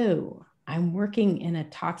 oh, I'm working in a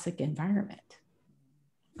toxic environment.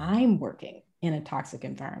 I'm working in a toxic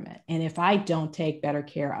environment. And if I don't take better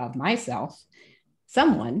care of myself,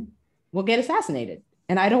 someone will get assassinated.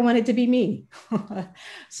 And I don't want it to be me.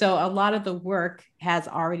 So a lot of the work has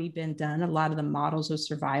already been done. A lot of the models of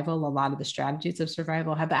survival, a lot of the strategies of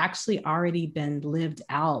survival have actually already been lived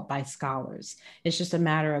out by scholars. It's just a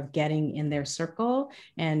matter of getting in their circle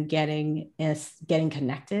and getting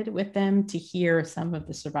connected with them to hear some of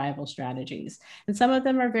the survival strategies. And some of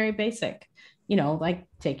them are very basic. Like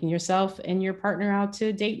taking yourself and your partner out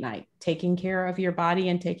to date night, taking care of your body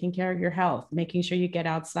and taking care of your health, making sure you get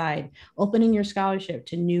outside, opening your scholarship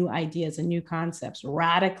to new ideas and new concepts,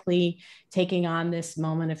 radically taking on this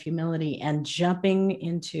moment of humility and jumping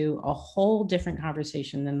into a whole different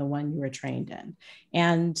conversation than the one you were trained in.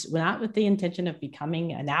 And not with the intention of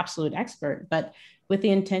becoming an absolute expert, but with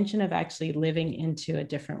the intention of actually living into a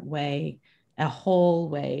different way, a whole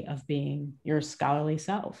way of being your scholarly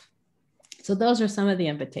self. So those are some of the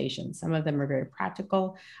invitations. Some of them are very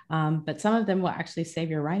practical, but some of them will actually save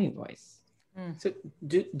your writing voice. So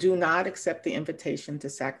do not accept the invitation to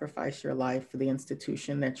sacrifice your life for the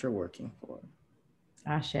institution that you're working for.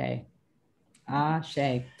 Ashe.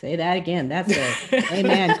 Say that again. That's it.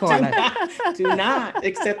 Amen, Corla. Do not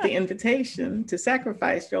accept the invitation to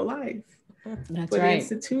sacrifice your life That's for the right.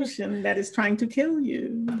 institution that is trying to kill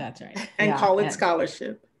you. That's right. And call it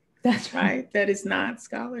scholarship. That's right. That is not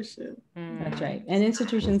scholarship. That's right. And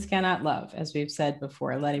institutions cannot love, as we've said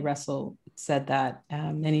before. Letty Russell said that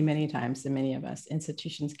many, many times to many of us.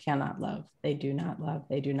 Institutions cannot love. They do not love.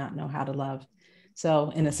 They do not know how to love.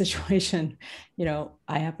 So in a situation,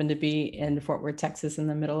 I happen to be in Fort Worth, Texas, in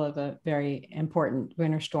the middle of a very important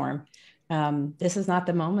winter storm. This is not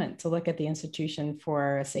the moment to look at the institution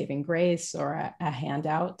for a saving grace or a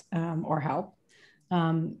handout or help.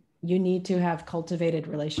 You need to have cultivated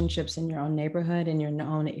relationships in your own neighborhood, in your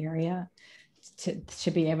own area,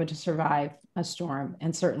 to be able to survive a storm.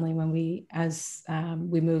 And certainly when we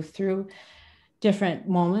move through different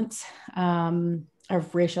moments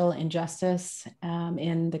of racial injustice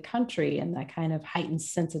in the country, and that kind of heightened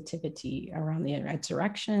sensitivity around the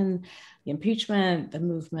insurrection, the impeachment, the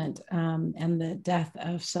movement, and the death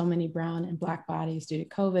of so many brown and Black bodies due to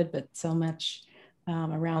COVID, but so much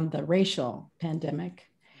around the racial pandemic.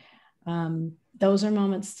 Those are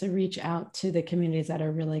moments to reach out to the communities that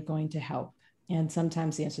are really going to help. And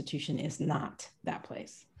sometimes the institution is not that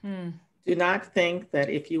place. Do not think that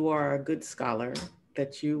if you are a good scholar,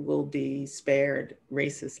 that you will be spared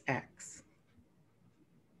racist acts.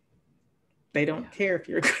 They don't care if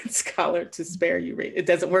you're a good scholar to spare you. It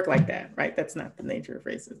doesn't work like that, right? That's not the nature of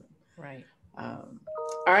racism. Right. All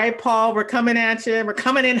right, Paul, we're coming at you. We're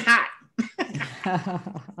coming in hot.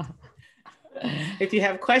 If you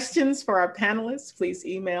have questions for our panelists, please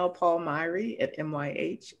email Paul Myrie at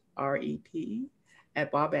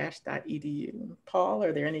myhrep@wabash.edu. Paul,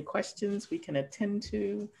 are there any questions we can attend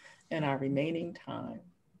to in our remaining time?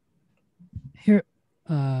 Here's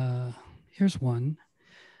one.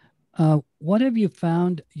 What have you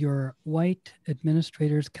found your white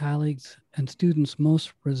administrators, colleagues, and students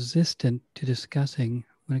most resistant to discussing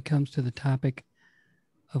when it comes to the topic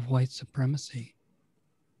of white supremacy?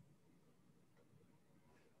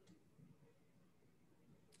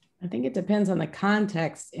 I think it depends on the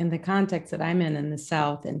context. In the context that I'm in the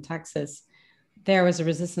South, in Texas, there was a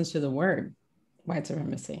resistance to the word white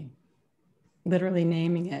supremacy, literally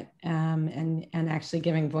naming it and actually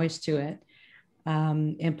giving voice to it,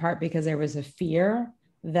 in part because there was a fear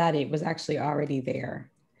that it was actually already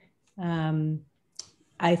there.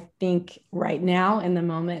 I think right now, in the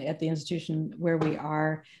moment at the institution where we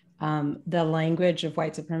are, the language of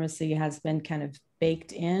white supremacy has been kind of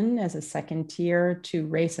baked in as a second tier to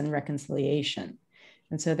race and reconciliation.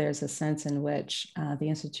 And so there's a sense in which the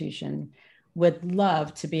institution would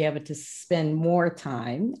love to be able to spend more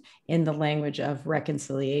time in the language of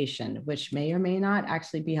reconciliation, which may or may not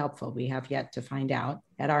actually be helpful. We have yet to find out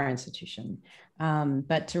at our institution,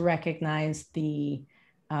 but to recognize the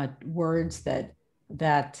words that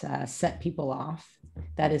set people off.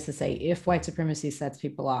 That is to say, if white supremacy sets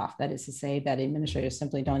people off, that is to say that administrators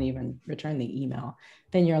simply don't even return the email,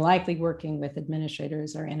 then you're likely working with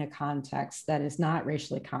administrators or in a context that is not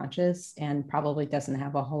racially conscious and probably doesn't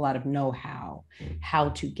have a whole lot of know-how how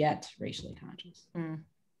to get racially conscious.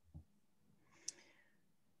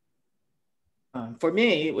 For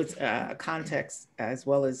me, it was a context as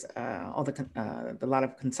well as the lot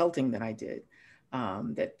of consulting that I did,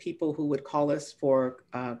 that people who would call us for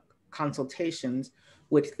consultations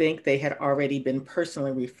would think they had already been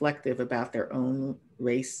personally reflective about their own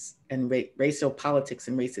race and racial politics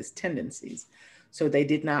and racist tendencies. So they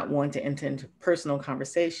did not want to enter into personal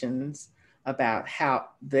conversations about how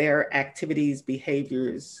their activities,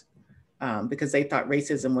 behaviors, because they thought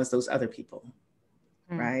racism was those other people,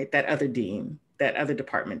 right? That other dean, that other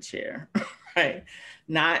department chair, right?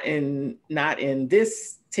 Not in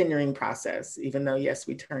this tenuring process, even though, yes,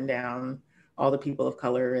 we turned down all the people of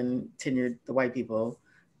color and tenured the white people,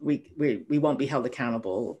 we won't be held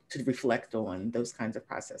accountable to reflect on those kinds of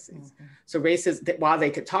processes. So racism, while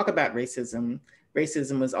they could talk about racism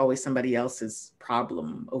was always somebody else's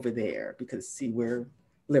problem over there, because see, we're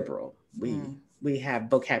liberal. We have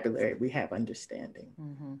vocabulary, we have understanding.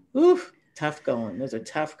 Oof, tough going. Those are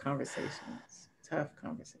tough conversations,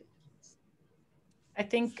 I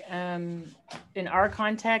think in our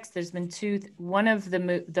context, there's been one of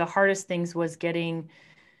the hardest things was getting,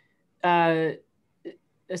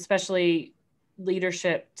 especially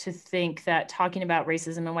leadership, to think that talking about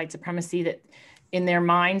racism and white supremacy, that in their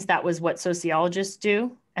minds, that was what sociologists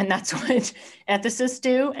do. And that's what ethicists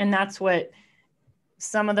do. And that's what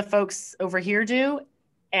some of the folks over here do.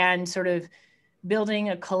 And sort of building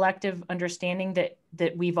a collective understanding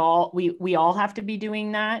that we all have to be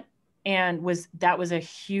doing that and that was a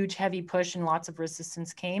huge, heavy push, and lots of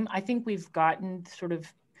resistance came. I think we've gotten sort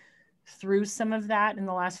of through some of that in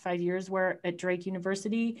the last 5 years where at Drake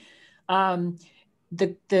University. The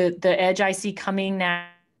edge I see coming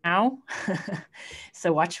now,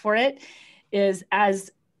 so watch for it, is as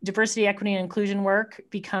diversity, equity, and inclusion work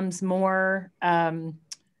becomes more kind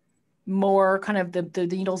of the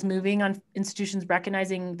needles moving on institutions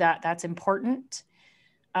recognizing that that's important.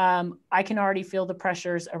 I can already feel the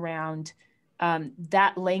pressures around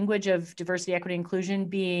that language of diversity, equity, inclusion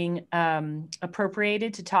being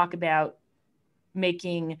appropriated to talk about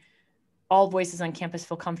making all voices on campus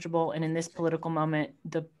feel comfortable. And in this political moment,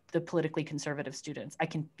 the politically conservative students, I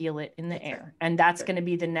can feel it in the air. And that's going to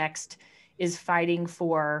be the next, is fighting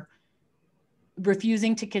for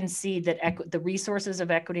refusing to concede that the resources of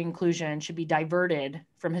equity inclusion should be diverted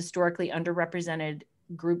from historically underrepresented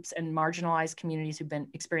groups and marginalized communities who've been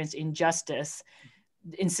experienced injustice,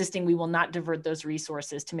 insisting we will not divert those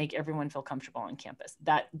resources to make everyone feel comfortable on campus.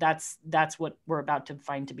 That's what we're about to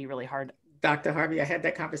find to be really hard. Dr. Harvey, I had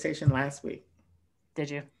that conversation last week. Did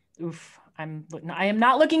you? Oof. I am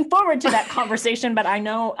not looking forward to that conversation, but I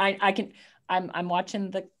know I'm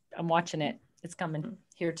watching it. It's coming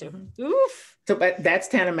here too. Mm-hmm. Oof. So, but that's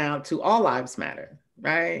tantamount to all lives matter,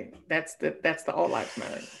 right? That's the all lives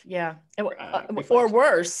matter. Yeah. Or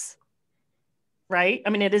worse, right? I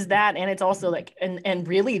mean, it is that, and it's also like, and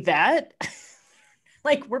really that,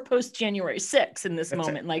 like we're post January 6th in this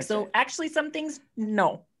moment. Like, so actually some things,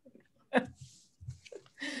 no.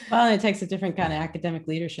 Well, it takes a different kind of academic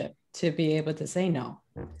leadership to be able to say no,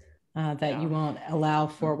 that you won't allow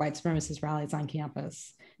for white supremacist rallies on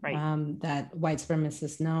campus, right. That white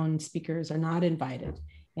supremacist known speakers are not invited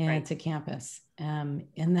to campus. And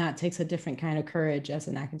that takes a different kind of courage as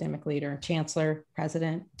an academic leader, chancellor,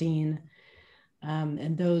 president, dean,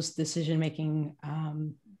 and those decision-making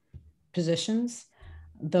positions.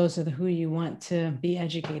 Those are who you want to be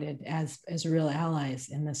educated as real allies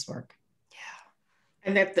in this work.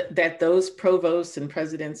 And that those provosts and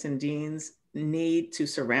presidents and deans need to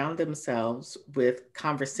surround themselves with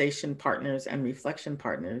conversation partners and reflection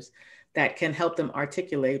partners that can help them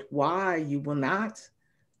articulate why you will not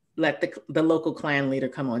let the local Klan leader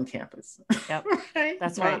come on campus. Yep. Right?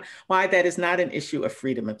 That's right. Why that is not an issue of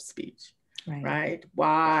freedom of speech. Right?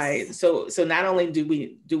 Why? Yes. So not only do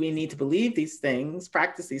we need to believe these things,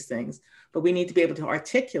 practice these things, but we need to be able to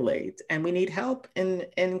articulate, and we need help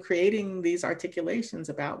in creating these articulations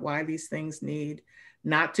about why these things need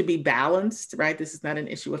not to be balanced, right? This is not an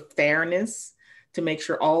issue of fairness to make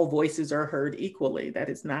sure all voices are heard equally. That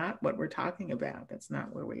is not what we're talking about. That's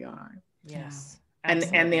not where we are. Yes.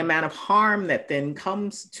 And the amount of harm that then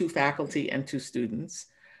comes to faculty and to students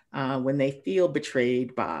when they feel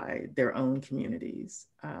betrayed by their own communities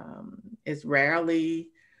is rarely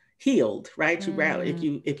healed, right?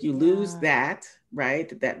 If you lose that,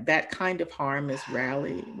 right, that kind of harm is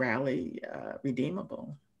rarely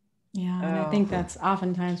redeemable. Yeah, and I think that's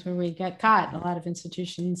oftentimes where we get caught. A lot of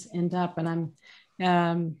institutions end up, and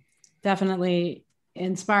I'm definitely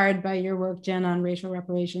inspired by your work, Jen, on racial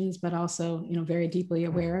reparations, but also, very deeply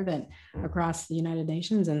aware that across the United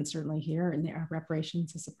Nations and certainly here, and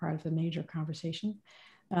reparations is a part of the major conversation.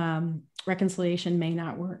 Reconciliation may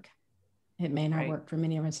not work. It may not work for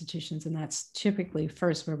many of our institutions, and that's typically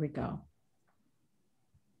first where we go.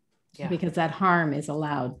 Yeah. Because that harm is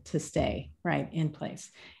allowed to stay in place.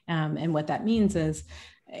 And what that means is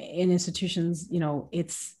in institutions,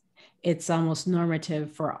 it's almost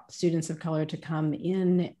normative for students of color to come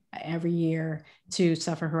in every year to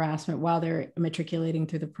suffer harassment while they're matriculating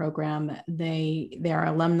through the program. There are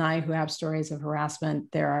alumni who have stories of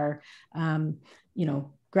harassment. There are,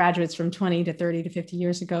 graduates from 20 to 30 to 50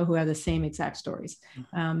 years ago who have the same exact stories.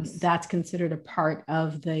 That's considered a part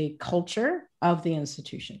of the culture of the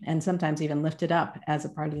institution, and sometimes even lifted up as a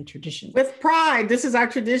part of the tradition. With pride, this is our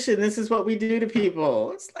tradition. This is what we do to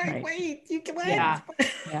people. It's like, wait, you can wait.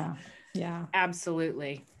 Yeah.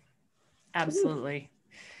 Absolutely.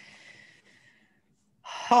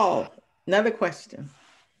 Paul, another question.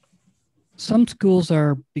 Some schools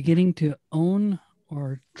are beginning to own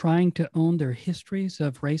or trying to own their histories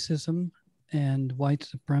of racism and white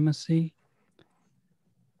supremacy.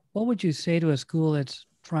 What would you say to a school that's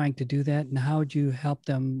trying to do that, and how would you help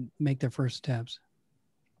them make their first steps?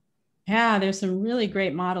 Yeah, there's some really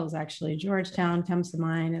great models, actually. Georgetown comes to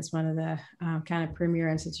mind as one of the kind of premier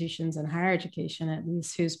institutions in higher education, at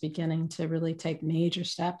least, who's beginning to really take major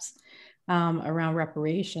steps around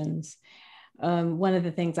reparations. One of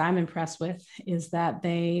the things I'm impressed with is that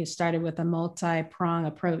they started with a multi-prong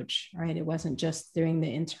approach, right? It wasn't just doing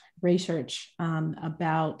the research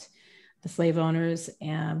about the slave owners,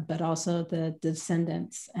 but also the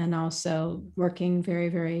descendants, and also working very,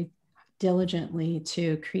 very diligently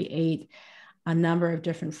to create a number of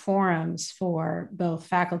different forums for both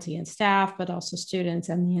faculty and staff, but also students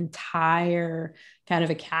and the entire kind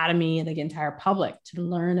of academy and the entire public to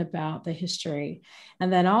learn about the history.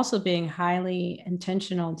 And then also being highly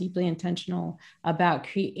intentional, deeply intentional about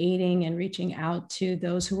creating and reaching out to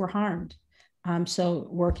those who were harmed. So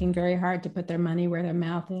working very hard to put their money where their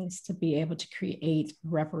mouth is, to be able to create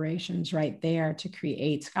reparations right there, to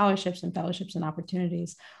create scholarships and fellowships and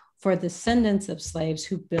opportunities for descendants of slaves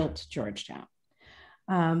who built Georgetown.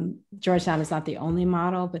 Georgetown is not the only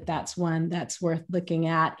model, but that's one that's worth looking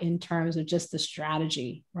at in terms of just the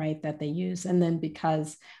strategy, right, that they use. And then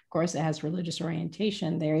because, of course, it has religious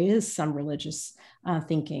orientation, there is some religious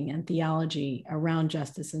thinking and theology around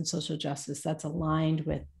justice and social justice that's aligned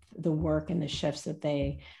with the work and the shifts that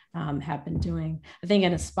they have been doing. I think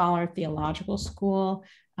in a smaller theological school,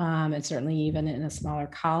 and certainly even in a smaller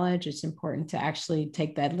college, it's important to actually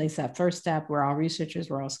take that, at least that first step. We're all researchers,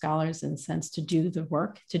 we're all scholars in a sense, to do the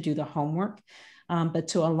work, to do the homework, but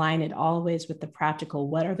to align it always with the practical.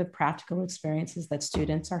 What are the practical experiences that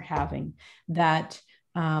students are having that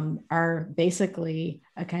are basically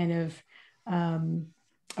a kind of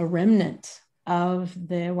a remnant of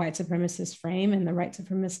the white supremacist frame and the white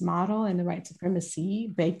supremacist model and the white supremacy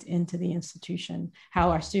baked into the institution?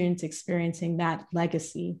 How are students experiencing that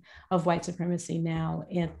legacy of white supremacy now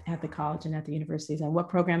at the college and at the universities? And what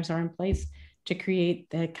programs are in place to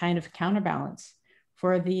create the kind of counterbalance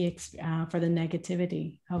for the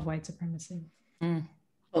negativity of white supremacy?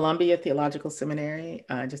 Columbia Theological Seminary,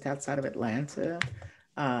 just outside of Atlanta,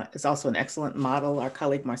 is also an excellent model. Our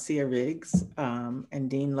colleague Marcia Riggs and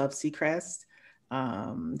Dean Love Seacrest,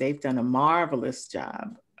 they've done a marvelous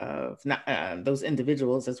job of those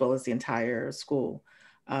individuals, as well as the entire school,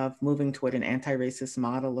 of moving toward an anti-racist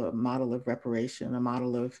model, a model of reparation, a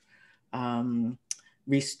model of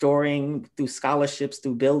restoring through scholarships,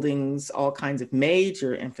 through buildings, all kinds of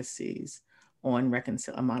major emphases on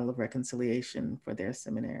a model of reconciliation for their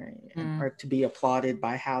seminary, and are to be applauded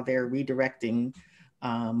by how they're redirecting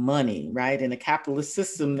money, right? In a capitalist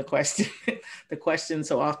system, the question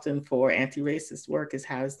so often for anti-racist work is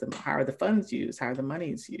how are the funds used? How are the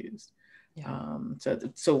monies used? Yeah.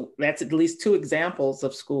 So that's at least two examples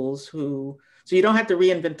of schools so you don't have to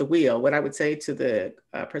reinvent the wheel. What I would say to the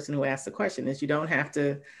person who asked the question is, you don't have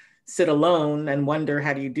to sit alone and wonder,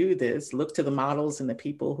 how do you do this? Look to the models and the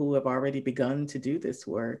people who have already begun to do this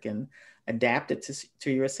work and adapt it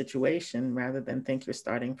to your situation, rather than think you're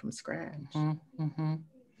starting from scratch.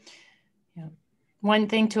 Yeah. One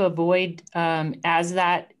thing to avoid as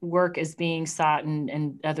that work is being sought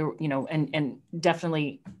and other, and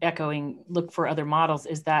definitely echoing, look for other models,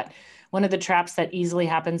 is that one of the traps that easily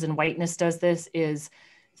happens, and whiteness does this, is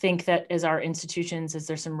think that as our institutions, is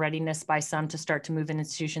there some readiness by some to start to move an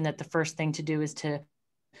institution, that the first thing to do is to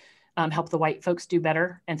help the white folks do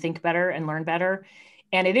better and think better and learn better.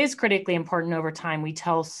 And it is critically important over time. We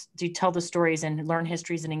tell the stories and learn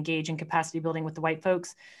histories and engage in capacity building with the white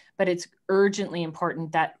folks, but it's urgently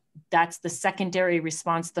important that that's the secondary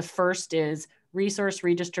response. The first is resource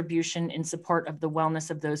redistribution in support of the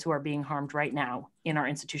wellness of those who are being harmed right now in our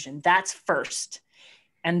institution. That's first.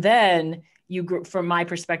 And then from my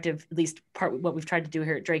perspective, at least what we've tried to do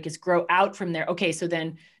here at Drake is grow out from there. Okay, so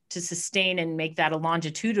then to sustain and make that a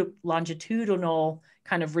longitudinal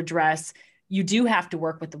kind of redress, you do have to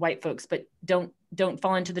work with the white folks, but don't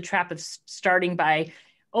fall into the trap of starting by,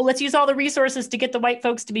 let's use all the resources to get the white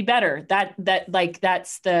folks to be better.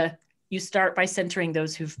 You start by centering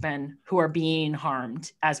those who are being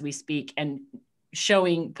harmed as we speak, and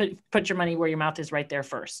showing, put your money where your mouth is right there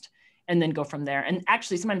first, and then go from there. And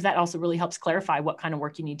actually, sometimes that also really helps clarify what kind of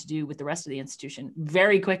work you need to do with the rest of the institution.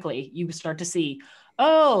 Very quickly, you start to see,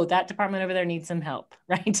 that department over there needs some help,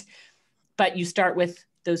 right? But you start with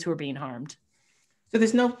those who are being harmed. So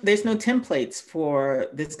there's no templates for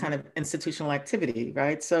this kind of institutional activity,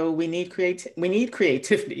 right? So we need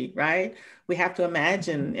creativity, right? We have to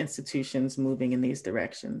imagine institutions moving in these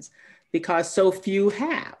directions, because so few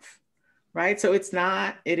have, right? So it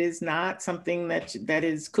is not something that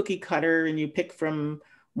is cookie cutter and you pick from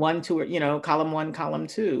one to, column one, column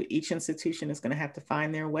two. Each institution is going to have to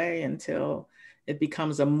find their way until it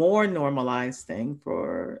becomes a more normalized thing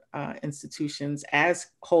for institutions as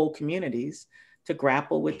whole communities to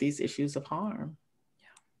grapple with these issues of harm.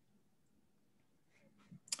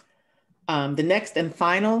 The next and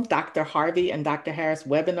final Dr. Harvey and Dr. Harris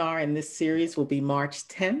webinar in this series will be March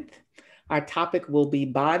 10th. Our topic will be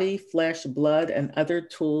Body, Flesh, Blood, and Other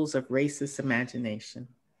Tools of Racist Imagination.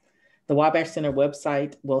 The Wabash Center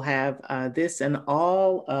website will have this and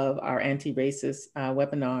all of our anti-racist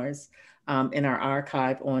webinars in our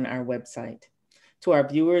archive on our website. To our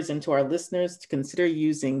viewers and to our listeners, to consider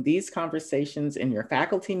using these conversations in your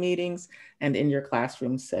faculty meetings and in your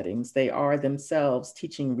classroom settings. They are themselves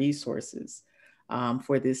teaching resources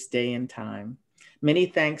for this day and time. Many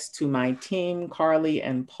thanks to my team, Carly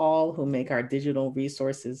and Paul, who make our digital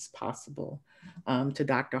resources possible. To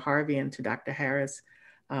Dr. Harvey and to Dr. Harris,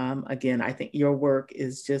 again, I think your work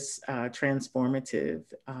is just transformative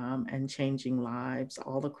and changing lives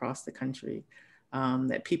all across the country.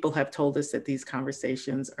 That people have told us that these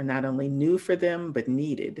conversations are not only new for them, but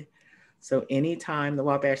needed. So anytime the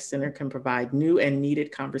Wabash Center can provide new and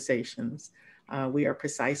needed conversations, we are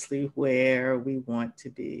precisely where we want to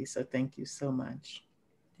be. So thank you so much.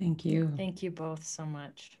 Thank you. Thank you both so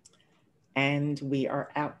much. And we are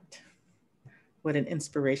out. What an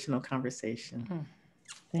inspirational conversation.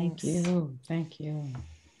 Thank you. Thank you.